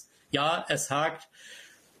es? Ja, es hakt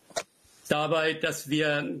dabei, dass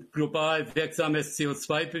wir global wirksames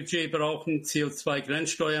CO2-Budget brauchen,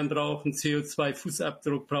 CO2-Grenzsteuern brauchen,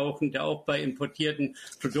 CO2-Fußabdruck brauchen, der auch bei importierten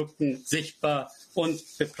Produkten sichtbar und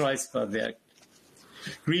bepreisbar wirkt.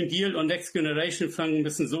 Green Deal und Next Generation Fund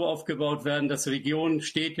müssen so aufgebaut werden, dass Regionen,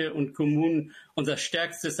 Städte und Kommunen unser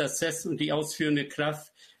stärkstes Asset und die ausführende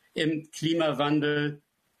Kraft im Klimawandel,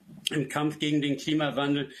 im Kampf gegen den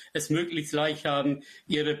Klimawandel, es möglichst leicht haben,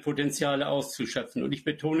 ihre Potenziale auszuschöpfen. Und ich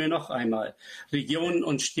betone noch einmal, Regionen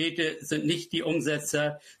und Städte sind nicht die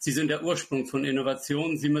Umsetzer, sie sind der Ursprung von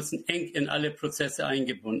Innovationen. Sie müssen eng in alle Prozesse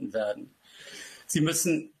eingebunden werden.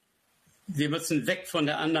 Wir müssen weg von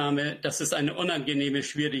der Annahme, dass es eine unangenehme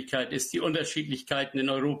Schwierigkeit ist, die Unterschiedlichkeiten in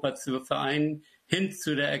Europa zu vereinen, hin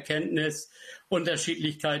zu der Erkenntnis,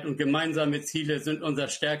 Unterschiedlichkeit und gemeinsame Ziele sind unser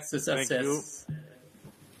stärkstes Asset.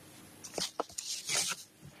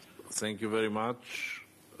 Thank you very much.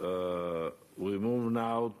 We move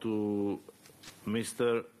now to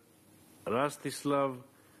Mr. Rastislav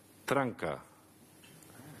Tranka.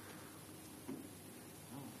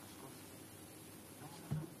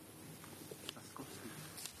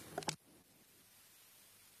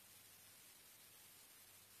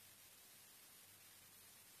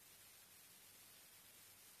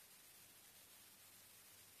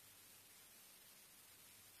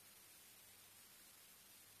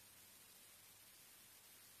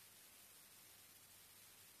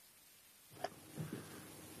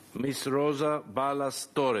 Ms. Rosa Balas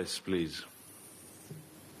Torres, please.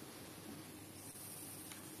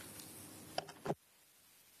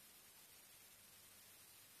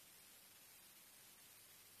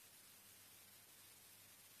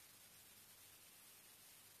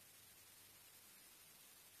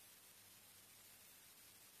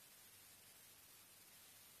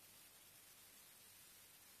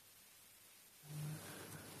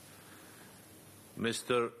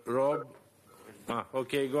 Mr. Rob.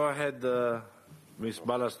 Okay, go ahead, Ms.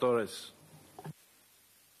 Balas Torres.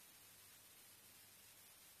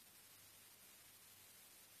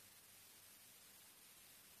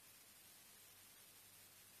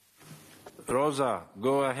 Rosa,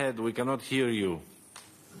 go ahead. We cannot hear you.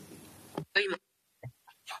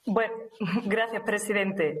 Bueno, gracias,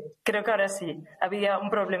 presidente. Creo que ahora sí. Había un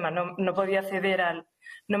problema, no podía acceder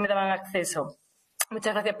no me daban acceso.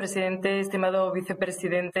 Muchas gracias, presidente, estimado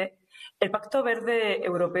vicepresidente. El Pacto Verde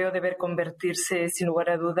Europeo debe convertirse, sin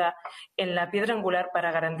lugar a duda, en la piedra angular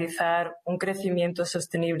para garantizar un crecimiento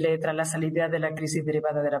sostenible tras la salida de la crisis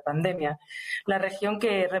derivada de la pandemia. La región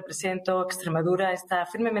que represento, Extremadura, está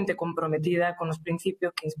firmemente comprometida con los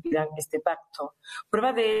principios que inspiran este pacto.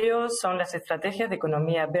 Prueba de ello son las estrategias de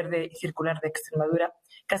economía verde y circular de Extremadura,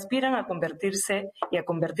 que aspiran a convertirse y a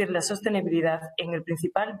convertir la sostenibilidad en el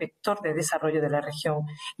principal vector de desarrollo de la región,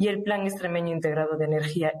 y el Plan Extremeño Integrado de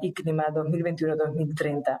Energía y Clima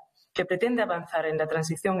 2021-2030. que pretende avanzar en la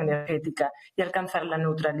transición energética y alcanzar la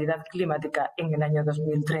neutralidad climática en el año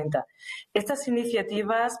 2030. Estas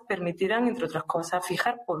iniciativas permitirán, entre otras cosas,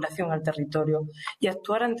 fijar población al territorio y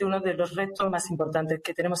actuar ante uno de los retos más importantes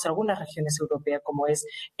que tenemos algunas regiones europeas, como es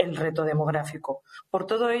el reto demográfico. Por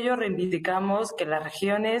todo ello, reivindicamos que las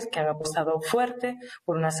regiones que han apostado fuerte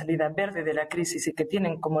por una salida verde de la crisis y que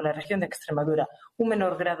tienen, como la región de Extremadura, un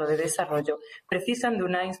menor grado de desarrollo, precisan de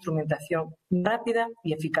una instrumentación rápida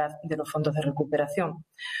y eficaz de los fondos de recuperación.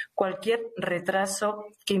 Cualquier retraso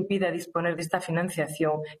que impida disponer de esta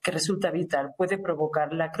financiación, que resulta vital, puede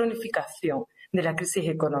provocar la cronificación de la crisis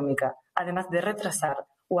económica, además de retrasar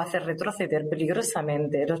o hacer retroceder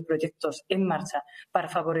peligrosamente los proyectos en marcha para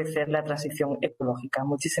favorecer la transición ecológica.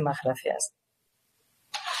 Muchísimas gracias.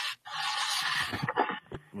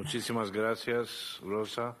 Muchísimas gracias,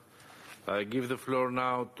 Rosa. I give the floor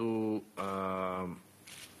now to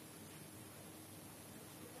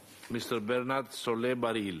Mr. Bernard Solé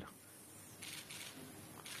Baril.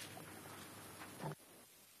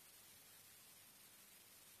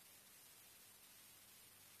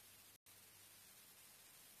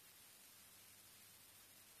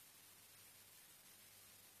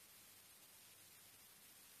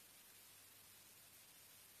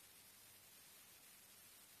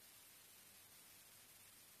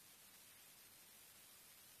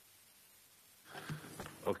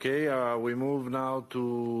 Okay, we move now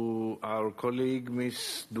to our colleague,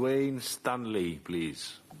 Ms. Dwayne Stanley,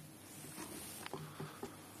 please.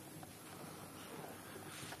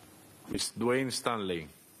 Ms. Dwayne Stanley,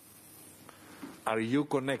 are you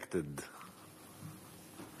connected?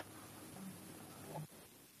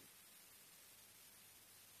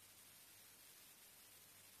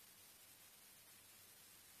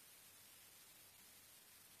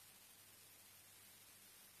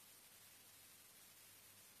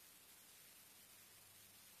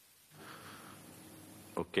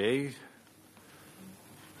 Okay,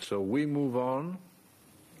 so we move on,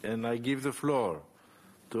 and I give the floor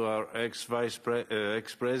to our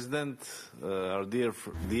ex-president, our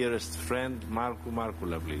dearest friend, Marco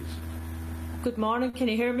Markula, please. Good morning. Can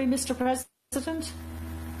you hear me, Mr. President?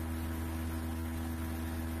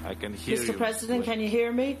 I can hear you. Mr. President, can you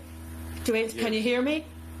hear me? Yes. Can you hear me?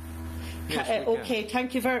 Yes, okay,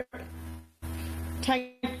 thank you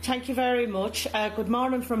very much. Good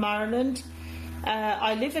morning from Ireland.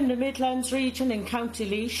 I live in the Midlands region in County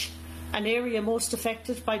Laois, an area most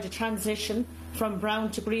affected by the transition from brown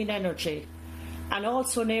to green energy, and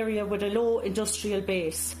also an area with a low industrial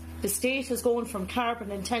base. The state has gone from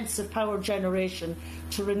carbon-intensive power generation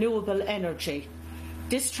to renewable energy.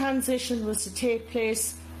 This transition was to take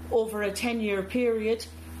place over a 10-year period,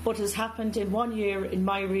 but has happened in 1 year in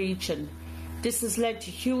my region. This has led to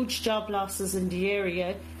huge job losses in the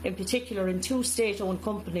area, in particular in 2 state-owned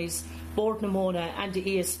companies, Bord na Móna and the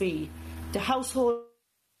ESB. The household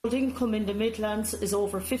income in the Midlands is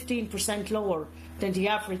over 15% lower than the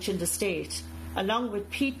average in the state. Along with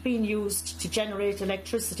peat being used to generate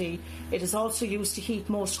electricity, it is also used to heat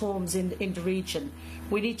most homes in the region.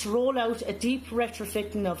 We need to roll out a deep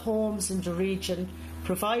retrofitting of homes in the region,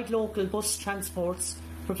 provide local bus transports,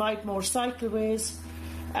 provide more cycleways,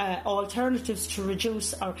 alternatives to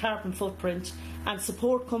reduce our carbon footprint, and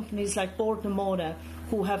support companies like Bord na Móna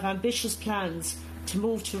who have ambitious plans to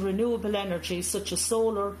move to renewable energy such as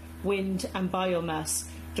solar, wind and biomass,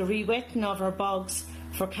 the re-wetting of our bogs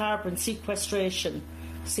for carbon sequestration.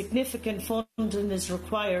 Significant funding is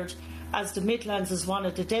required as the Midlands is one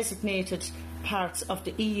of the designated parts of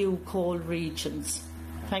the EU coal regions.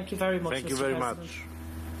 Thank you very much, Thank you Mr. very President. much.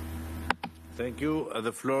 Thank you.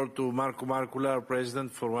 The floor to Marco Markula, our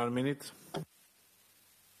President, for 1 minute.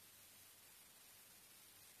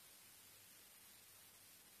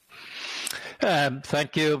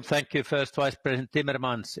 Thank you, First Vice President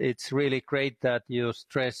Timmermans. It's really great that you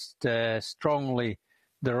stressed strongly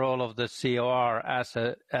the role of the CoR as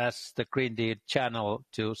the Green Deal channel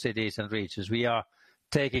to cities and regions. We are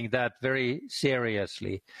taking that very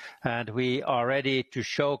seriously, and we are ready to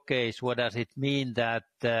showcase what does it mean that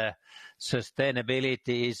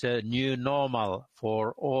sustainability is a new normal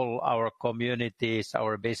for all our communities,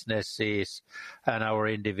 our businesses and our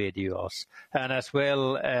individuals. And as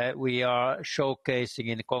well, we are showcasing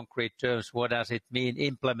in concrete terms what does it mean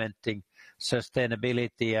implementing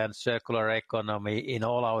sustainability and circular economy in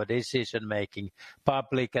all our decision making,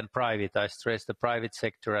 public and private. I stress the private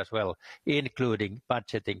sector as well, including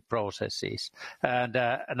budgeting processes. And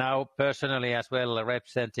now personally as well,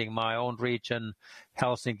 representing my own region,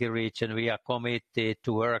 Helsinki region, we are committed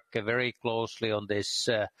to work very closely on this,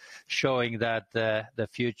 showing that the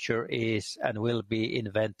future is and will be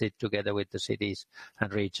invented together with the cities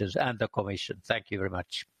and regions and the Commission. Thank you very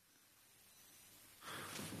much.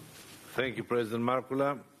 Thank you, President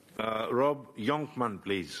Markula. Rob Jonkman,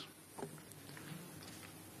 please.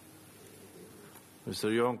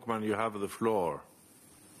 Mr. Jonkman, you have the floor.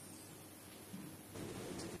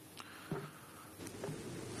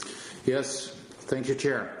 Yes, thank you,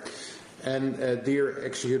 Chair. And dear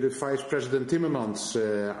Executive Vice President Timmermans,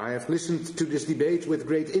 I have listened to this debate with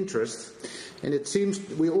great interest, and it seems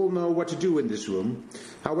we all know what to do in this room.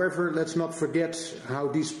 However, let's not forget how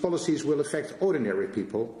these policies will affect ordinary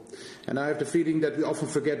people, and I have the feeling that we often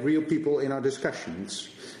forget real people in our discussions,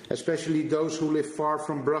 especially those who live far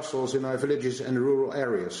from Brussels in our villages and rural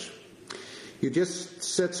areas. You just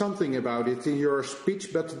said something about it in your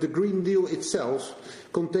speech, but the Green Deal itself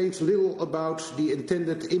contains little about the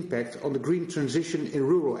intended impact on the green transition in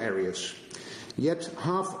rural areas. Yet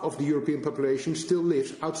half of the European population still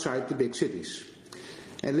lives outside the big cities.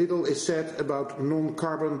 And little is said about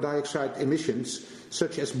non-carbon dioxide emissions,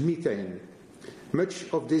 such as methane. Much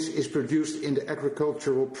of this is produced in the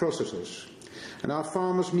agricultural processes. And our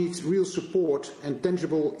farmers need real support and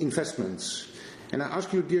tangible investments. And I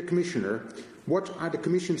ask you, dear Commissioner, what are the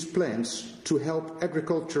Commission's plans to help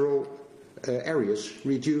agricultural areas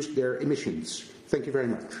reduce their emissions? Thank you very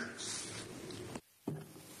much.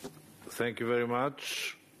 Thank you very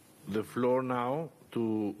much. The floor now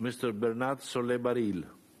to Mr. Bernat Solé-Baril.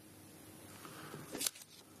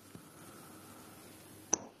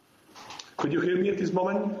 Could you hear me at this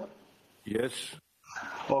moment? Yes.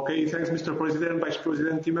 Okay, thanks, Mr. President, Vice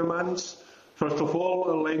President Timmermans. First of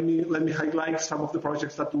all, let me highlight some of the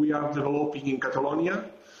projects that we are developing in Catalonia.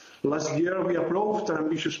 Last year, we approved an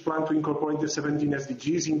ambitious plan to incorporate the 17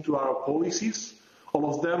 SDGs into our policies.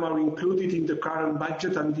 All of them are included in the current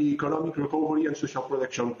budget and the Economic Recovery and Social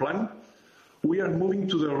Protection Plan. We are moving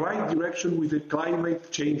to the right direction with the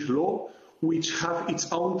climate change law, which have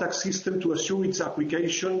its own tax system to assure its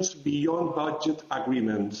applications beyond budget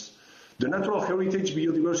agreements. The natural heritage,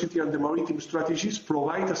 biodiversity and the maritime strategies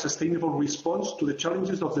provide a sustainable response to the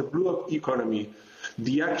challenges of the blue economy.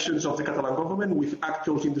 The actions of the Catalan government with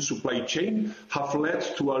actors in the supply chain have led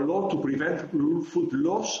to a law to prevent food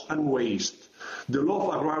loss and waste. The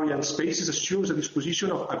law of agrarian spaces assures the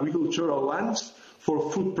disposition of agricultural lands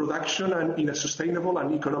for food production and in a sustainable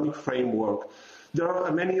and economic framework. There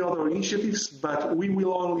are many other initiatives, but we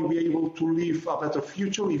will only be able to live a better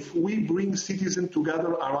future if we bring citizens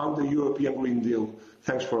together around the European Green Deal.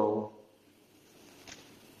 Thanks for all.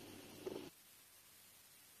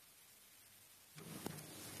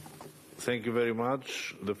 Thank you very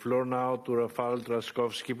much. The floor now to Rafał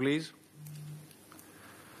Trzaskowski, please.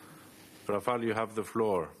 Rafał, you have the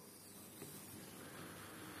floor.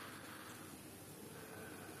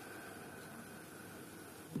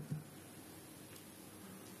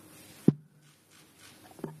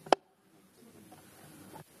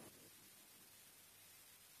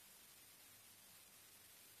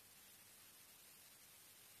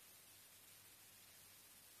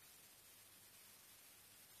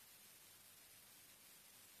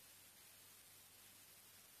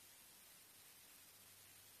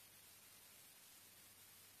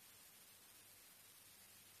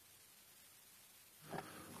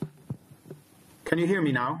 Can you hear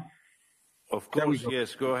me now? Of course,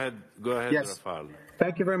 yes. Go ahead, yes. Rafał.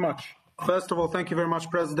 Thank you very much. First of all, thank you very much,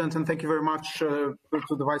 President, and thank you very much to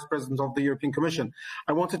the Vice President of the European Commission.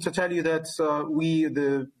 I wanted to tell you that we,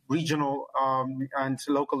 the regional and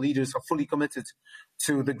local leaders, are fully committed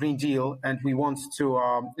to the Green Deal, and we want to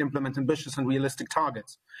implement ambitious and realistic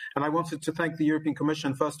targets. And I wanted to thank the European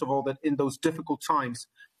Commission, first of all, that in those difficult times,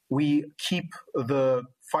 we keep the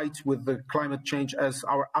fight with the climate change as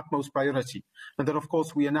our utmost priority. And that, of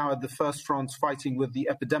course, we are now at the first front fighting with the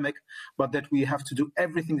epidemic, but that we have to do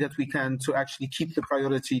everything that we can to actually keep the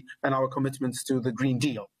priority and our commitments to the Green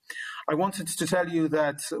Deal. I wanted to tell you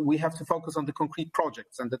that we have to focus on the concrete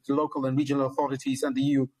projects and that the local and regional authorities and the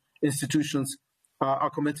EU institutions are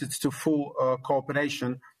committed to full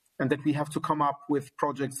cooperation, and that we have to come up with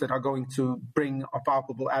projects that are going to bring a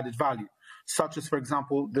palpable added value, such as, for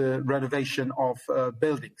example, the renovation of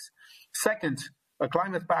buildings. Second, a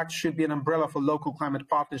climate pact should be an umbrella for local climate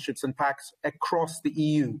partnerships and pacts across the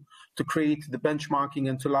EU to create the benchmarking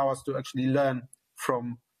and to allow us to actually learn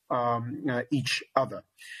from each other.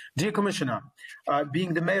 Dear Commissioner,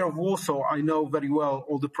 being the mayor of Warsaw, I know very well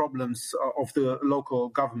all the problems of the local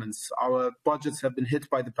governments. Our budgets have been hit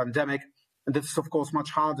by the pandemic, and it's of course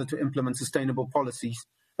much harder to implement sustainable policies,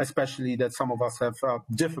 especially that some of us have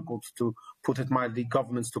difficult, to put it mildly,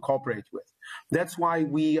 governments to cooperate with. That's why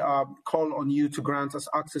we call on you to grant us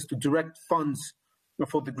access to direct funds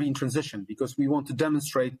for the green transition, because we want to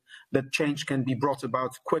demonstrate that change can be brought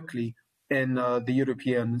about quickly in the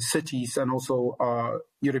European cities and also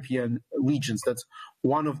European regions. That's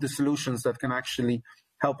one of the solutions that can actually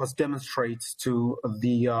help us demonstrate to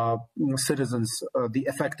the citizens the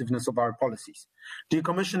effectiveness of our policies. Dear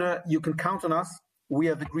Commissioner, you can count on us. We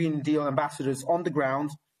are the Green Deal ambassadors on the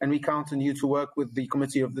ground, and we count on you to work with the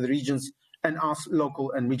Committee of the Regions and us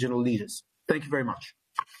local and regional leaders. Thank you very much.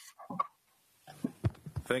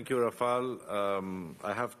 Thank you, Rafal.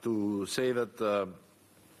 I have to say that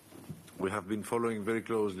we have been following very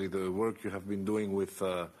closely the work you have been doing with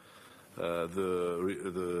the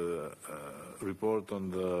report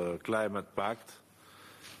on the Climate Pact.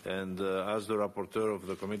 And as the rapporteur of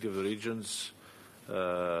the Committee of the Regions,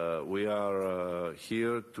 we are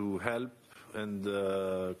here to help and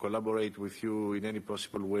collaborate with you in any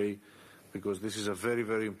possible way, because this is a very,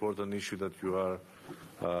 very important issue that you are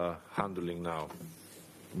handling now,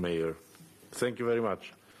 Mayor. Thank you very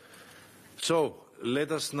much. So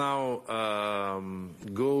let us now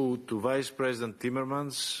go to Vice President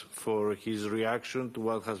Timmermans for his reaction to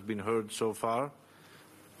what has been heard so far.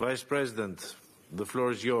 Vice President, the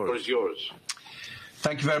floor is yours.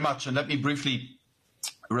 Thank you very much, and let me briefly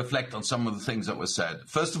reflect on some of the things that were said.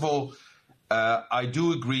 First of all, I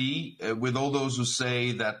do agree with all those who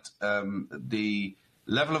say that the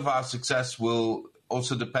level of our success will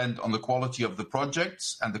also depend on the quality of the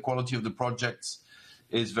projects, and the quality of the projects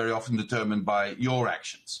is very often determined by your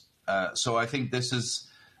actions. So I think this is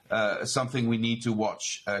something we need to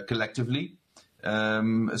watch collectively,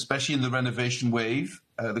 especially in the renovation wave.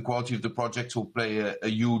 The quality of the projects will play a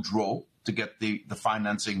huge role to get the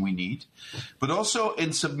financing we need. But also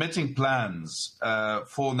in submitting plans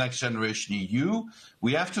for Next Generation EU,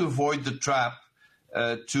 we have to avoid the trap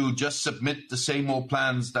to just submit the same old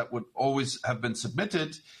plans that would always have been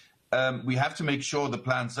submitted. We have to make sure the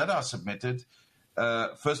plans that are submitted,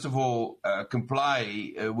 first of all,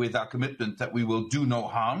 comply with our commitment that we will do no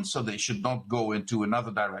harm, so they should not go into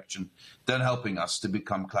another direction than helping us to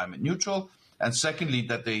become climate neutral. And secondly,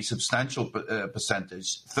 that a substantial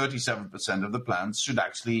percentage, 37% of the plans, should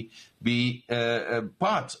actually be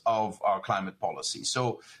part of our climate policy.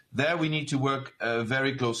 So there we need to work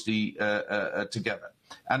very closely together.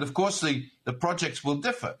 And of course, the projects will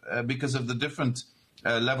differ because of the different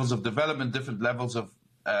levels of development, different levels of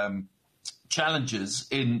challenges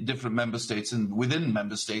in different member states and within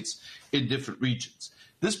member states in different regions.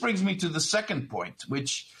 This brings me to the second point,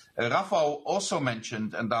 which Rafał also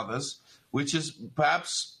mentioned and others, which is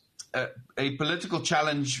perhaps a political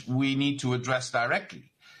challenge we need to address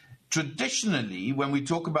directly. Traditionally, when we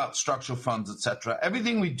talk about structural funds, etc.,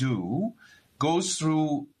 everything we do goes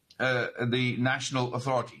through the national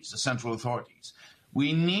authorities, the central authorities.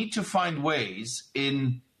 We need to find ways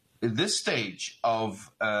in this stage of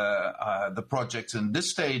the projects and this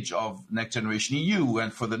stage of Next Generation EU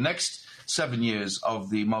and for the next 7 years of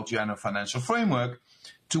the multi-annual financial framework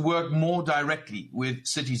to work more directly with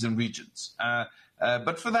cities and regions.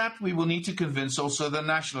 But for that, we will need to convince also the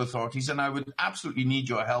national authorities, and I would absolutely need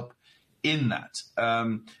your help in that.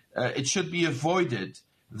 It should be avoided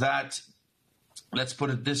that, let's put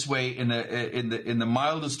it this way, in the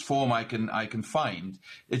mildest form I can find,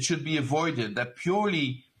 it should be avoided that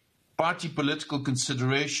purely party political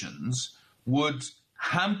considerations would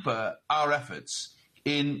hamper our efforts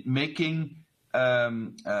in making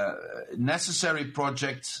necessary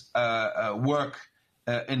projects work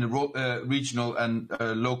in a regional and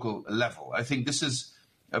local level. I think this is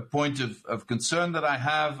a point of concern that I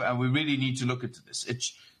have, and we really need to look into this.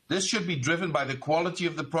 This should be driven by the quality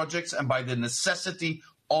of the projects and by the necessity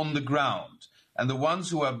on the ground. And the ones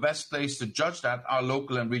who are best placed to judge that are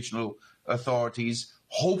local and regional authorities,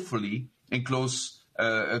 hopefully in close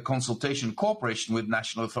consultation, cooperation with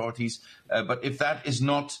national authorities. But if that is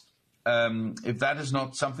not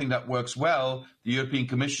something that works well, the European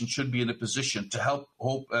Commission should be in a position to help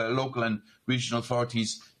local and regional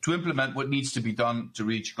authorities to implement what needs to be done to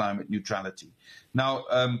reach climate neutrality. Now,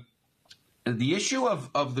 the issue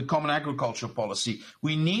of the common agricultural policy,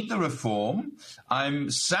 we need the reform. I'm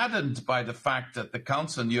saddened by the fact that the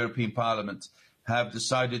Council and the European Parliament have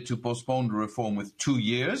decided to postpone the reform with 2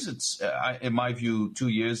 years. It's, in my view, 2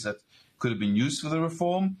 years that could have been used for the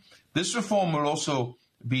reform. This reform will also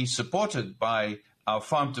be supported by our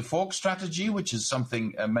farm to fork strategy, which is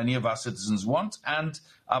something many of our citizens want, and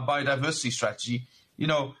our biodiversity strategy. You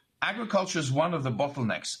know, agriculture is one of the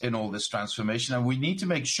bottlenecks in all this transformation, and we need to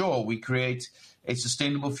make sure we create a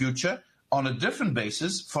sustainable future on a different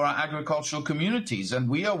basis for our agricultural communities. And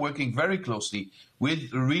we are working very closely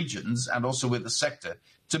with the regions and also with the sector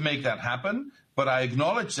to make that happen. But I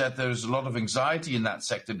acknowledge that there's a lot of anxiety in that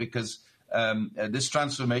sector because this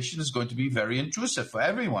transformation is going to be very intrusive for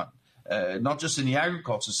everyone, not just in the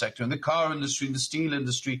agriculture sector, in the car industry, in the steel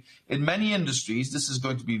industry, in many industries. This is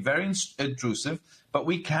going to be very intrusive, but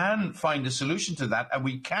we can find a solution to that, and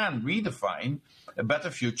we can redefine a better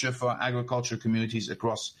future for agriculture communities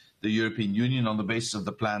across the European Union on the basis of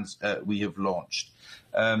the plans we have launched.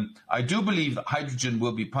 I do believe that hydrogen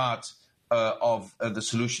will be part of the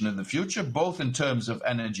solution in the future, both in terms of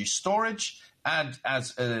energy storage and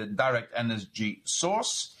as a direct energy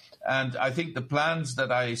source. And I think the plans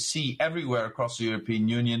that I see everywhere across the European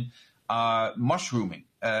Union are mushrooming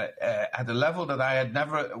at a level that I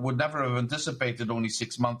would never have anticipated only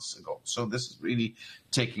 6 months ago. So this is really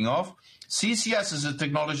taking off. CCS is a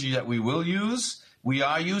technology that we will use. We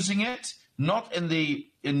are using it, not in the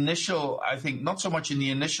initial, I think, not so much in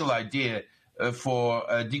the initial idea for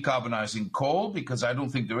decarbonizing coal, because I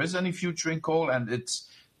don't think there is any future in coal, and it's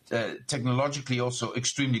technologically also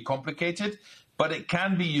extremely complicated. But it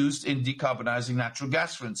can be used in decarbonizing natural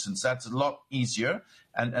gas, for instance. That's a lot easier,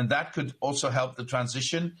 and that could also help the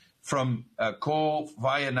transition from coal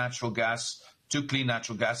via natural gas to clean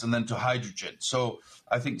natural gas and then to hydrogen. So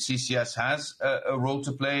I think CCS has a role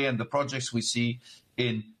to play, and the projects we see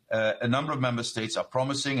in a number of member states are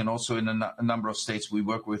promising, and also in a number of states we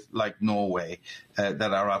work with, like Norway, that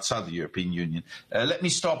are outside the European Union. Let me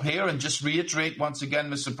stop here and just reiterate once again,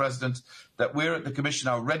 Mr. President, that we at the Commission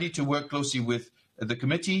are ready to work closely with the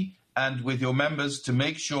committee and with your members to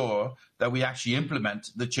make sure that we actually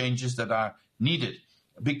implement the changes that are needed.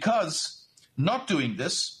 Because not doing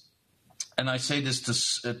this, and I say this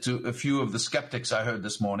to a few of the skeptics I heard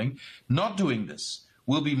this morning, not doing this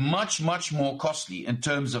will be much, much more costly in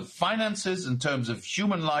terms of finances, in terms of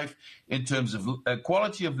human life, in terms of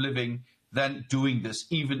quality of living than doing this,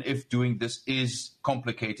 even if doing this is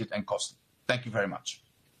complicated and costly. Thank you very much.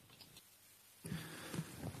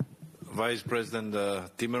 Vice President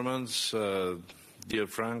Timmermans, dear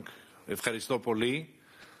Frank, Efcharistopoli,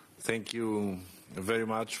 thank you very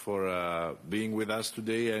much for being with us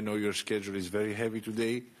today. I know your schedule is very heavy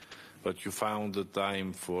today, but you found the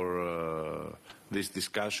time for this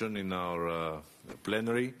discussion in our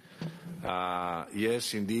plenary.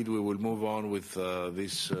 Yes, indeed, we will move on with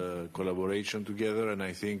this collaboration together, and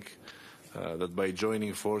I think that by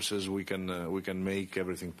joining forces we can make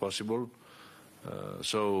everything possible.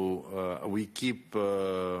 So we keep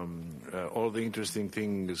all the interesting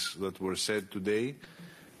things that were said today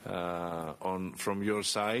from your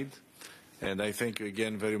side, and I thank you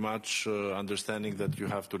again very much, understanding that you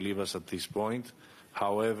have to leave us at this point.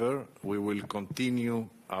 However, we will continue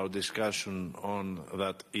our discussion on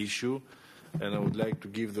that issue, and I would like to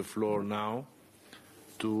give the floor now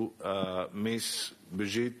to Ms.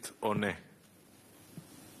 Brigitte Honnet.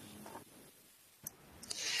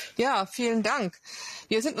 Ja, vielen Dank.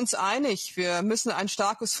 Wir sind uns einig, wir müssen ein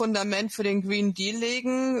starkes Fundament für den Green Deal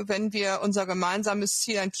legen, wenn wir unser gemeinsames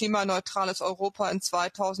Ziel, ein klimaneutrales Europa in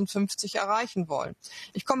 2050 erreichen wollen.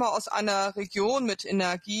 Ich komme aus einer Region mit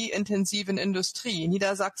energieintensiven Industrie. In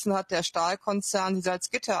Niedersachsen hat der Stahlkonzern die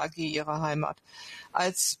Salzgitter AG ihre Heimat.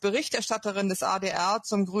 Als Berichterstatterin des ADR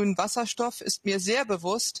zum grünen Wasserstoff ist mir sehr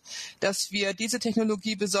bewusst, dass wir diese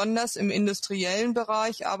Technologie besonders im industriellen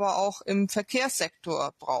Bereich, aber auch im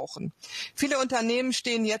Verkehrssektor brauchen. Viele Unternehmen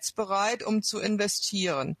stehen jetzt bereit, um zu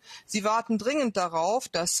investieren. Sie warten dringend darauf,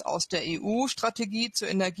 dass aus der EU-Strategie zu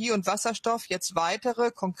Energie und Wasserstoff jetzt weitere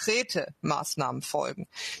konkrete Maßnahmen folgen.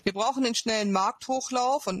 Wir brauchen den schnellen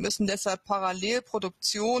Markthochlauf und müssen deshalb parallel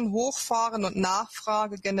Produktion hochfahren und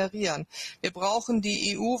Nachfrage generieren. Wir brauchen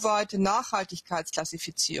die EU-weite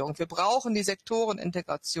Nachhaltigkeitsklassifizierung. Wir brauchen die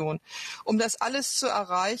Sektorenintegration. Um das alles zu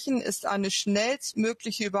erreichen, ist eine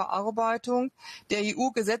schnellstmögliche Überarbeitung der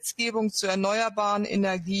EU-Gesetzgebung zu erneuerbaren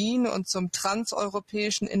Energien und zum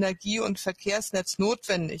transeuropäischen Energie- und Verkehrsnetz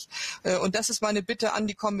notwendig. Und das ist meine Bitte an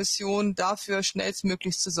die Kommission, dafür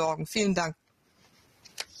schnellstmöglich zu sorgen. Vielen Dank.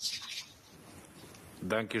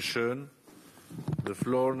 Dankeschön. The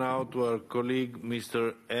floor now to our colleague,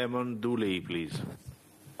 Mr. Eamon Dooley, please.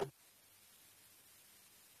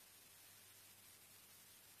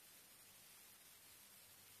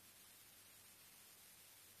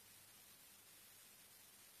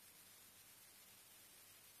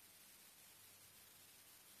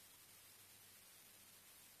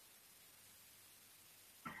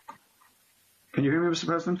 Can you hear me, Mr.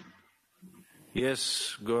 President?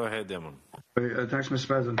 Yes, go ahead, Damon. Thanks, Mr.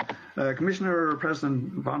 President. Commissioner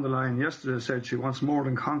President von der Leyen yesterday said she wants more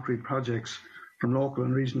than concrete projects from local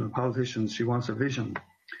and regional politicians. She wants a vision.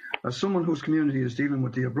 As someone whose community is dealing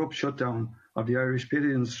with the abrupt shutdown of the Irish pit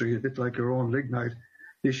industry, a bit like your own lignite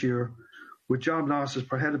this year, with job losses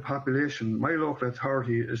per head of population, my local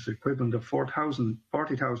authority is the equivalent of 40,000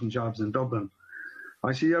 jobs in Dublin.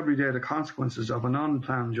 I see every day the consequences of an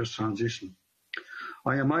unplanned just transition.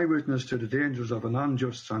 I am eyewitness to the dangers of an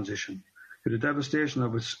unjust transition, to the devastation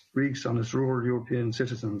of its wreaks on its rural European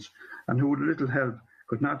citizens, and who with little help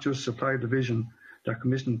could not just supply the vision that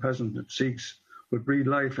Commission President seeks, but breathe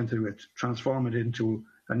life into it, transform it into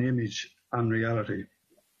an image and reality.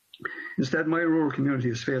 Instead, my rural community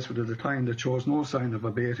is faced with a decline that shows no sign of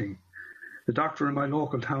abating. The doctor in my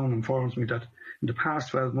local town informs me that in the past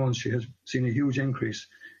 12 months she has seen a huge increase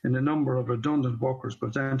in the number of redundant workers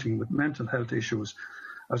presenting with mental health issues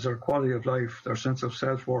as their quality of life, their sense of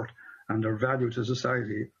self-worth and their value to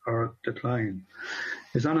society are decline.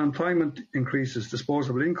 As unemployment increases,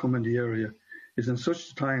 disposable income in the area is in such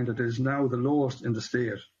decline that it is now the lowest in the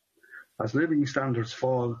state. As living standards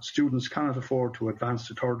fall, students cannot afford to advance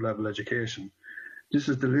to third-level education. This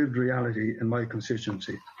is the lived reality in my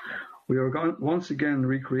constituency. We are once again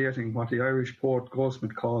recreating what the Irish poet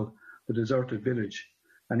Goldsmith called the deserted village,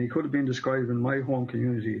 and he could have been described in my home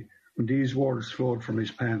community when these words flowed from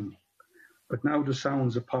his pen. But now the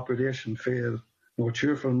sounds of population fail, no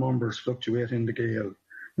cheerful numbers fluctuate in the gale,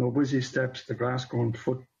 no busy steps the grass-grown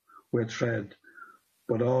foot with tread,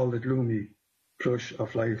 but all the gloomy plush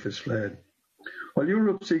of life is fled. While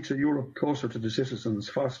Europe seeks a Europe closer to the citizens,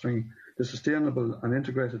 fostering the sustainable and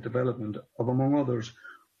integrated development of, among others,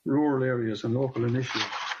 rural areas and local initiatives,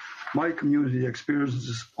 my community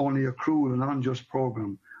experiences only a cruel and unjust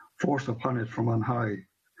programme forced upon it from on high.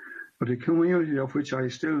 But a community of which I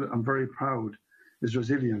still am very proud is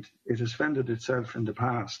resilient. It has fended itself in the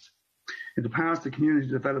past. In the past, the community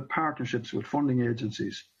developed partnerships with funding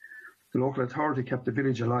agencies. The local authority kept the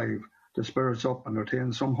village alive, the spirits up and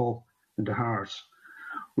retained some hope in the hearts.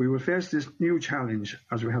 We will face this new challenge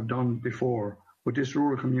as we have done before, but this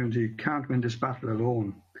rural community can't win this battle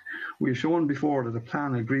alone. We have shown before that a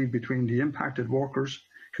plan agreed between the impacted workers,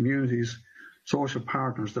 communities, social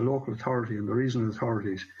partners, the local authority and the regional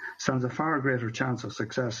authorities stands a far greater chance of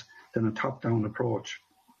success than a top-down approach.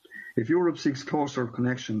 If Europe seeks closer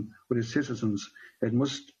connection with its citizens, it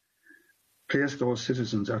must place those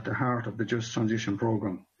citizens at the heart of the Just Transition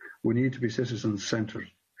programme. We need to be citizen-centred.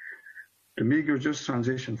 The meagre Just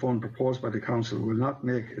Transition Fund proposed by the Council will not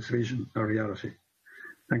make its vision a reality.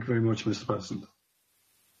 Thank you very much, Mr. President.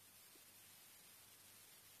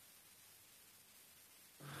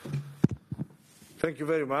 Thank you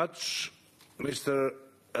very much. Mr.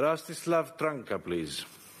 Rastislav Tranka, please.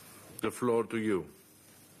 The floor to you.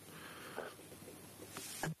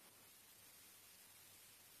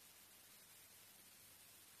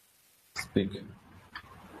 Speak.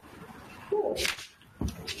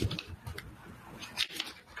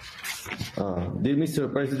 Dear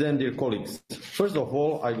Mr. President, dear colleagues, first of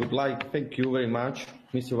all, I would like to thank you very much,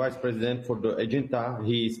 Mr. Vice President, for the agenda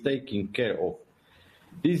he is taking care of.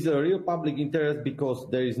 This is a real public interest because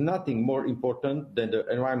there is nothing more important than the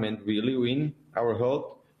environment we live in, our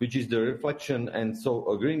health, which is the reflection, and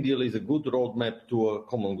so a Green Deal is a good roadmap to a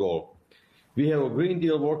common goal. We have a Green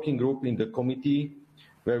Deal working group in the committee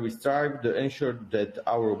where we strive to ensure that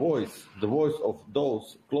our voice, the voice of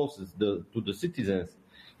those closest to the citizens,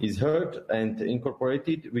 is heard and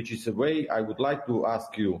incorporated, which is a way I would like to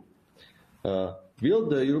ask you. Will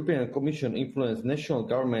the European Commission influence national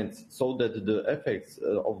governments so that the effects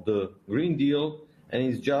of the Green Deal and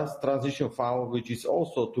its Just Transition Fund, which is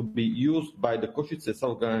also to be used by the Košice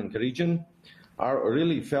Self-Governing region, are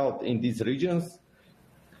really felt in these regions?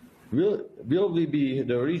 Will we be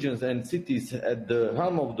the regions and cities at the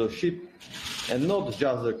helm of the ship and not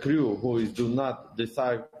just the crew who do not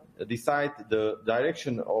decide the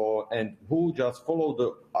direction and who just follow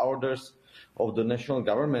the orders of the national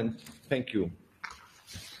government? Thank you.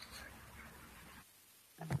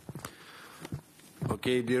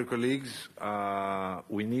 Okay, dear colleagues,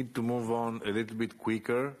 we need to move on a little bit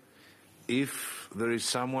quicker. If there is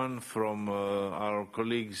someone from our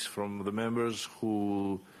colleagues, from the members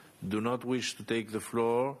who do not wish to take the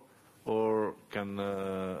floor or can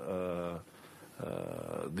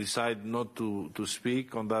decide not to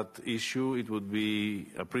speak on that issue, it would be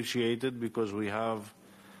appreciated because we have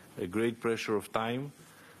a great pressure of time.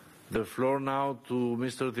 The floor now to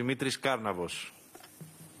Mr. Dimitris Karnavos.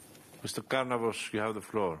 Mr. Karnavos, you have the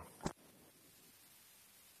floor.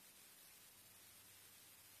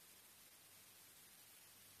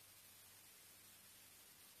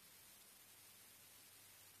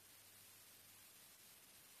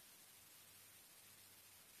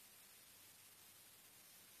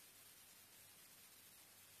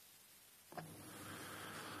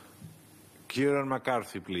 Kieran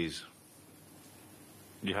McCarthy, please.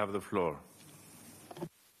 You have the floor.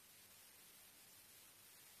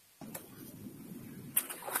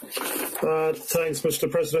 Thanks,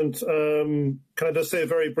 Mr. President. Can I just say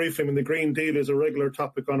very briefly, the Green Deal is a regular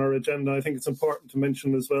topic on our agenda. I think it's important to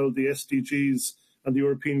mention as well the SDGs and the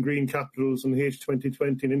European Green Capitals and the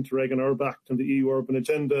H2020 and Interreg and URBACT and the EU Urban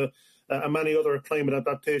Agenda and many other climate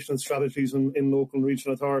adaptation strategies in local and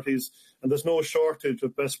regional authorities. And there's no shortage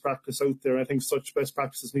of best practice out there. I think such best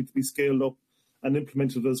practices need to be scaled up and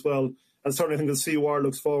implemented as well. And certainly I think the COR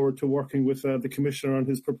looks forward to working with the Commissioner on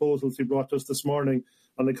his proposals he brought us this morning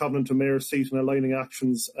on the Covenant to Mayor's seat and aligning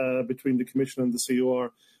actions between the Commission and the COR.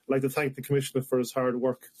 I'd like to thank the Commissioner for his hard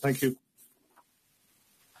work. Thank you.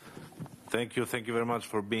 Thank you. Thank you very much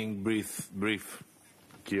for being brief,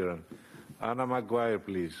 Kieran. Anna Maguire,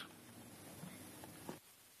 please.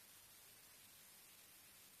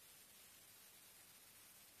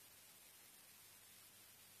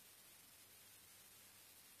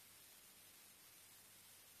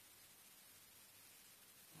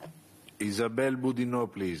 Isabelle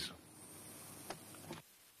Boudinot, please.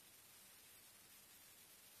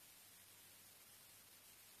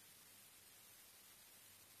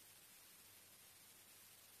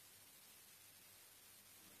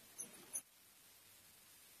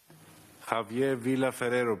 Javier Villa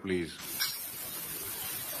Ferrero, please.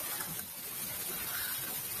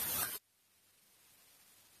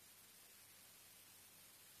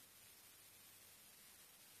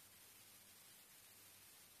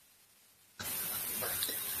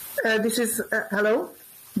 This is, hello?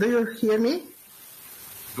 Do you hear me?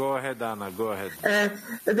 Go ahead, Anna, go ahead.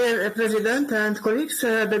 Dear President and colleagues,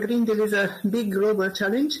 the Green Deal is a big global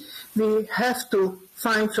challenge. We have to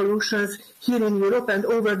find solutions here in Europe and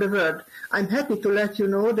over the world. I'm happy to let you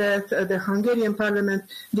know that the Hungarian Parliament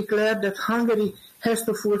declared that Hungary has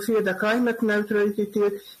to fulfill the climate neutrality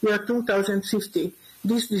till year 2050.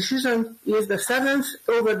 This decision is the 7th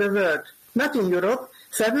over the world, not in Europe,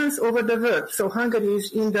 7th over the world, so Hungary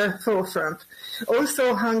is in the forefront.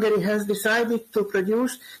 Also, Hungary has decided to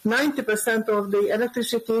produce 90% of the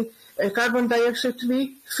electricity carbon dioxide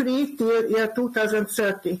free till year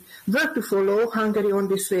 2030. Where to follow Hungary on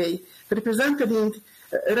this way? Representing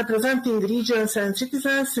regions and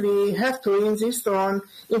citizens, we have to insist on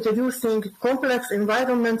introducing complex,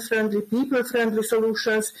 environment-friendly, people-friendly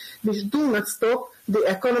solutions which do not stop the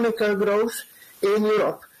economical growth in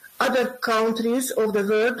Europe. Other countries of the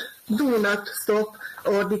world do not stop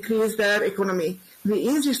or decrease their economy. We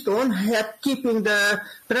insist on keeping the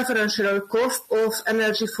preferential cost of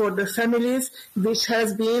energy for the families, which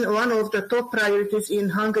has been one of the top priorities in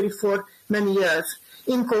Hungary for many years.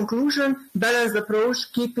 In conclusion, balanced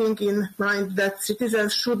approach, keeping in mind that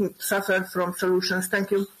citizens shouldn't suffer from solutions.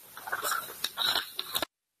 Thank you.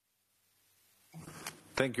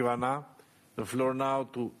 Thank you, Anna. The floor now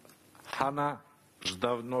to Hanna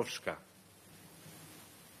Zdanowska.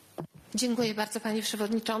 Dziękuję bardzo, panie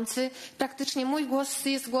przewodniczący. Praktycznie mój głos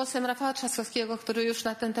jest głosem Rafała Trzaskowskiego, który już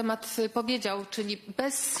na ten temat powiedział, czyli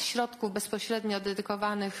bez środków bezpośrednio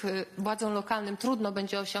dedykowanych władzom lokalnym trudno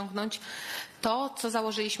będzie osiągnąć to, co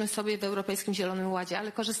założyliśmy sobie w Europejskim Zielonym Ładzie.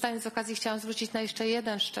 Ale korzystając z okazji chciałam zwrócić na jeszcze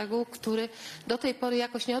jeden szczegół, który do tej pory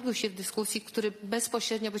jakoś nie odbył się w dyskusji, który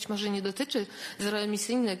bezpośrednio być może nie dotyczy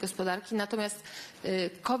zeroemisyjnej gospodarki, natomiast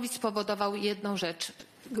COVID spowodował jedną rzecz.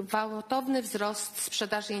 Gwałtowny wzrost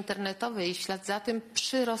sprzedaży internetowej i w ślad za tym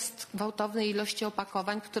przyrost gwałtownej ilości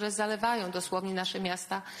opakowań, które zalewają dosłownie nasze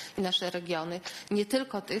miasta i nasze regiony. Nie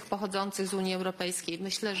tylko tych pochodzących z Unii Europejskiej.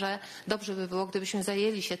 Myślę, że dobrze by było, gdybyśmy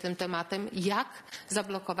zajęli się tym tematem, jak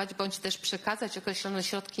zablokować bądź też przekazać określone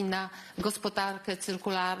środki na gospodarkę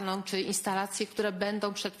cyrkularną czy instalacje, które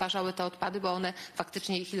będą przetwarzały te odpady, bo one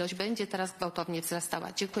faktycznie ich ilość będzie teraz gwałtownie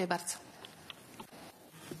wzrastała. Dziękuję bardzo.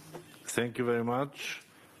 Thank you very much.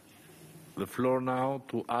 The floor now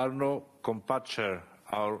to Arno Kompatscher,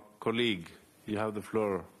 our colleague. You have the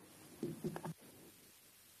floor.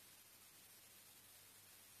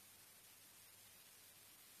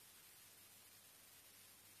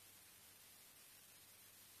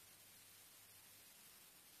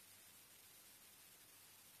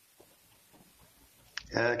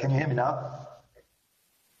 Can you hear me now?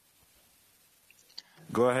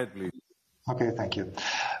 Go ahead, please. Okay, thank you.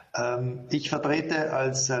 Ich vertrete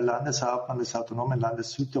als Landeshauptmann des autonomen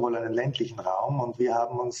Landes Südtirol einen ländlichen Raum und wir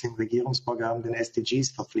haben uns im Regierungsprogramm den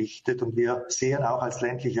SDGs verpflichtet und wir sehen auch als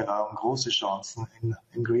ländlicher Raum große Chancen im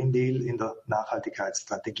Green Deal, in der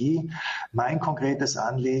Nachhaltigkeitsstrategie. Mein konkretes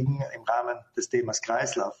Anliegen im Rahmen des Themas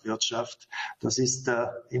Kreislaufwirtschaft, das ist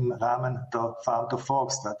im Rahmen der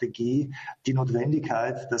Farm-to-Fork-Strategie die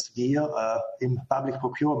Notwendigkeit, dass wir im Public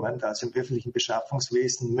Procurement, also im öffentlichen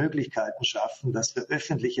Beschaffungswesen, Möglichkeiten schaffen, dass für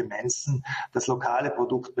öffentliche Menschen das lokale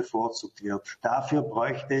Produkt bevorzugt wird. Dafür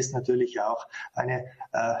bräuchte es natürlich auch eine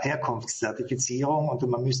Herkunftszertifizierung und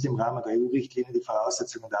man müsste im Rahmen der EU-Richtlinie die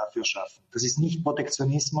Voraussetzungen dafür schaffen. Das ist nicht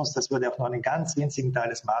Protektionismus, das würde auch nur einen ganz winzigen Teil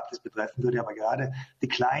des Marktes betreffen, würde aber gerade die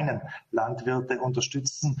kleinen Landwirte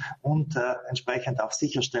unterstützen und entsprechend auch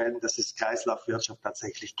sicherstellen, dass es Kreislaufwirtschaft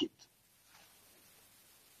tatsächlich gibt.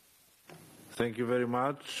 Thank you very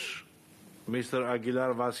much. Mr.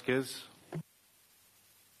 Aguilar Vasquez.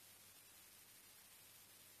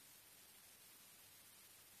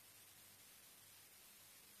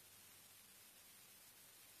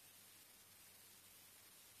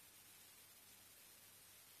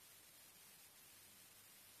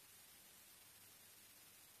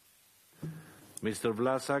 Mr.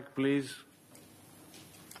 Vlasak, please.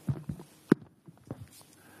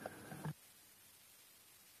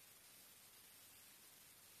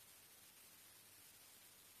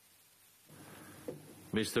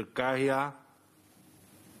 Mr. Kahia.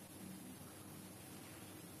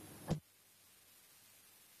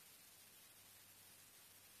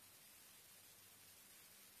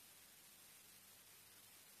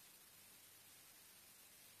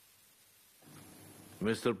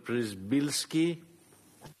 Mr. Przybylski.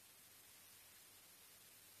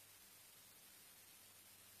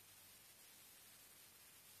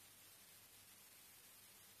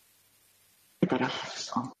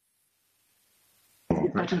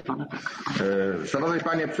 Szanowny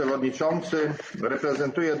Panie Przewodniczący,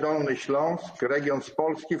 reprezentuję Dolny Śląsk, region z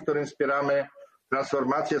Polski, w którym wspieramy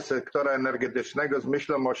transformację sektora energetycznego z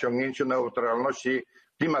myślą o osiągnięciu neutralności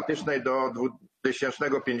klimatycznej do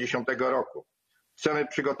 2050 roku. Chcemy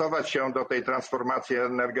przygotować się do tej transformacji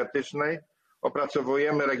energetycznej,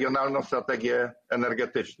 opracowujemy regionalną strategię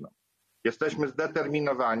energetyczną. Jesteśmy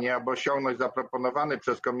zdeterminowani, aby osiągnąć zaproponowany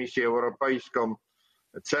przez Komisję Europejską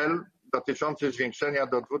cel dotyczący zwiększenia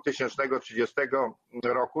do 2030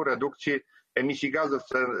 roku redukcji emisji gazów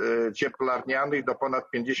cieplarnianych do ponad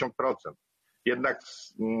 50%. Jednak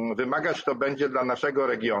wymagać to będzie dla naszego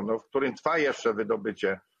regionu, w którym trwa jeszcze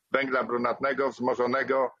wydobycie węgla brunatnego,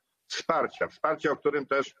 wzmożonego wsparcia, o którym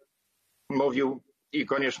też mówił i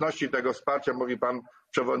konieczności tego wsparcia mówi pan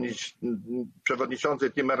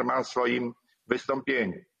przewodniczący Timmermans w swoim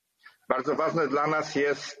wystąpieniu. Bardzo ważne dla nas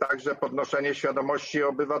jest także podnoszenie świadomości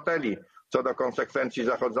obywateli co do konsekwencji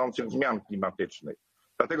zachodzących zmian klimatycznych.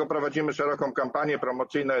 Dlatego prowadzimy szeroką kampanię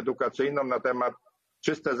promocyjno-edukacyjną na temat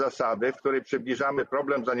czyste zasady, w której przybliżamy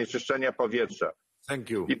problem zanieczyszczenia powietrza.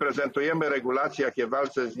 I prezentujemy regulacje, jakie w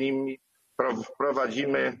walce z nimi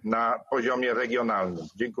wprowadzimy na poziomie regionalnym.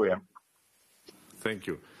 Dziękuję. Thank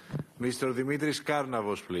you. Mr. Dimitris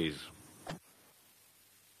Karnavos, please.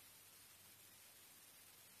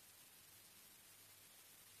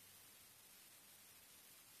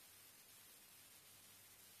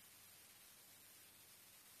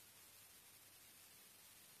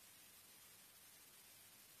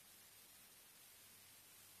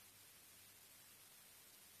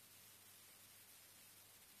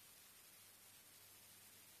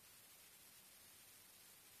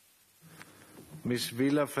 Ms.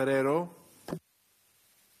 Villa Ferrero.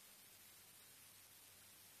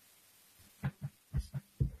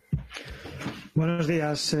 Buenos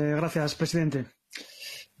días. Gracias, presidente.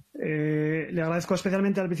 Le agradezco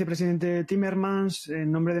especialmente al vicepresidente Timmermans,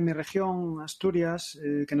 en nombre de mi región, Asturias,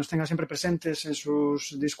 que nos tenga siempre presentes en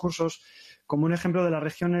sus discursos como un ejemplo de las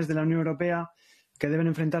regiones de la Unión Europea que deben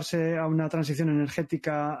enfrentarse a una transición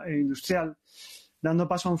energética e industrial, dando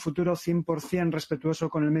paso a un futuro 100% respetuoso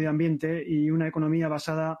con el medio ambiente y una economía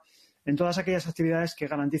basada en todas aquellas actividades que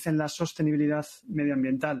garanticen la sostenibilidad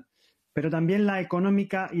medioambiental, pero también la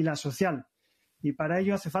económica y la social. Y para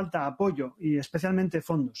ello hace falta apoyo y especialmente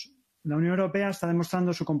fondos. La Unión Europea está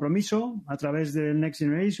demostrando su compromiso a través del Next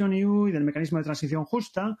Generation EU y del mecanismo de transición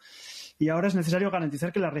justa y ahora es necesario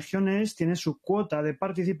garantizar que las regiones tienen su cuota de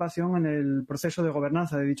participación en el proceso de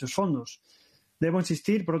gobernanza de dichos fondos. Debo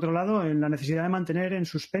insistir, por otro lado, en la necesidad de mantener en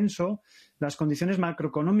suspenso las condiciones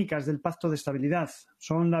macroeconómicas del Pacto de Estabilidad.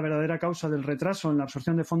 Son la verdadera causa del retraso en la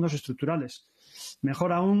absorción de fondos estructurales.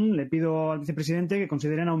 Mejor aún, le pido al vicepresidente que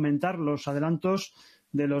consideren aumentar los adelantos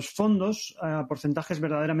de los fondos a porcentajes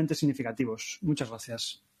verdaderamente significativos. Muchas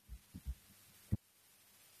gracias.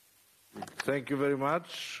 Thank you very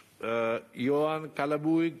much. Johan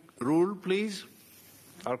Calabui-Rull, please,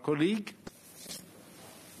 our colleague.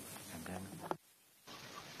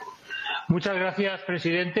 Muchas gracias,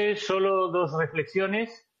 presidente. Solo dos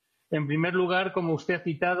reflexiones. En primer lugar, como usted ha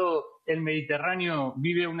citado, el Mediterráneo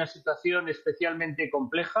vive una situación especialmente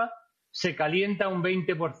compleja. Se calienta un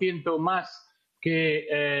 20% más que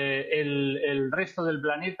el resto del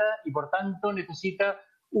planeta y, por tanto, necesita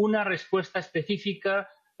una respuesta específica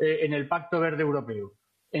en el Pacto Verde Europeo.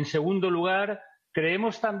 En segundo lugar,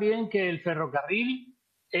 creemos también que el ferrocarril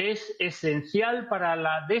es esencial para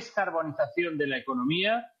la descarbonización de la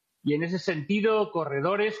economía y, en ese sentido,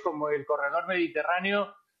 corredores como el corredor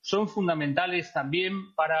mediterráneo son fundamentales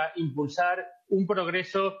también para impulsar un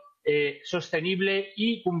progreso sostenible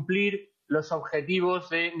y cumplir los objetivos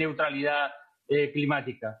de neutralidad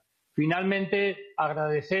climática. Finalmente,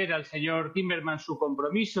 agradecer al señor Timmermans su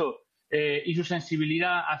compromiso y su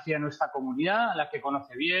sensibilidad hacia nuestra comunidad, a la que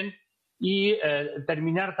conoce bien, y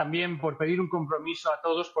terminar también por pedir un compromiso a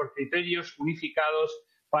todos por criterios unificados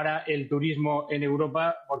para el turismo en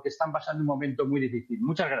Europa, porque están pasando un momento muy difícil.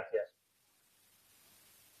 Muchas gracias.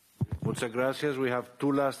 Muchas gracias. We have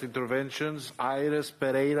two last interventions. Iris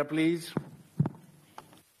Pereira, please.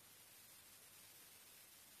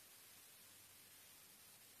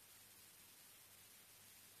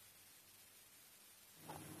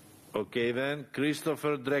 Okay, then.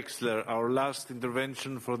 Christopher Drexler, our last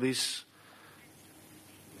intervention for this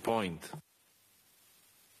point.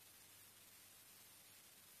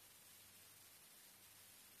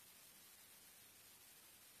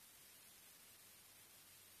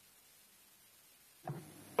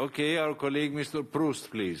 Okay, our colleague Mr. Proust,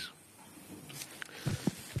 please.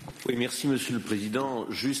 Oui, merci Monsieur le Président.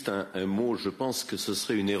 Juste un mot, je pense que ce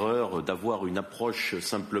serait une erreur d'avoir une approche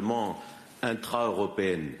simplement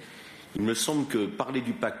intra-européenne. Il me semble que parler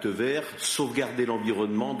du pacte vert, sauvegarder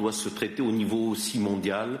l'environnement doit se traiter au niveau aussi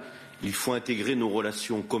mondial. Il faut intégrer nos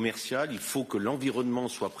relations commerciales, il faut que l'environnement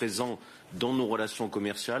soit présent dans nos relations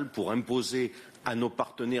commerciales pour imposer à nos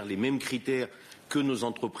partenaires les mêmes critères que nos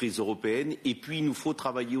entreprises européennes. Et puis, il nous faut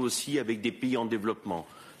travailler aussi avec des pays en développement.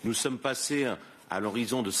 Nous sommes passés à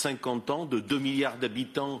l'horizon de 50 ans, de 2 milliards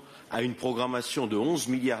d'habitants à une programmation de 11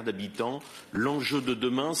 milliards d'habitants. L'enjeu de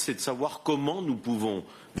demain, c'est de savoir comment nous pouvons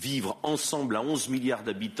vivre ensemble à 11 milliards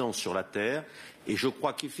d'habitants sur la Terre. Et je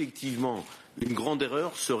crois qu'effectivement, une grande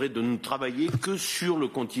erreur serait de ne travailler que sur le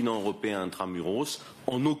continent européen intramuros,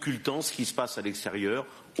 en occultant ce qui se passe à l'extérieur,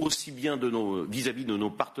 aussi bien vis-à-vis de nos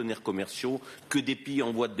partenaires commerciaux que des pays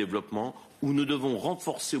en voie de développement, où nous devons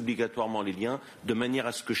renforcer obligatoirement les liens de manière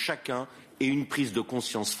à ce que chacun ait une prise de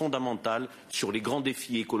conscience fondamentale sur les grands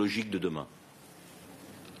défis écologiques de demain.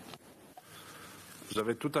 Vous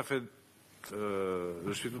avez tout à fait,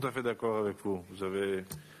 je suis tout à fait d'accord avec vous. Vous avez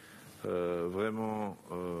vraiment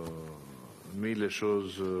mis les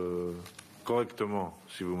choses correctement,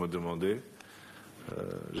 si vous me demandez.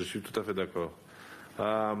 Je suis tout à fait d'accord.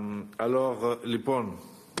 Alors, λοιπόν,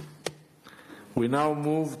 we now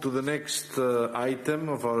move to the next item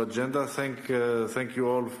of our agenda. Thank you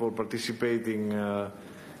all for participating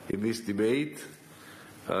in this debate.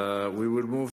 We will move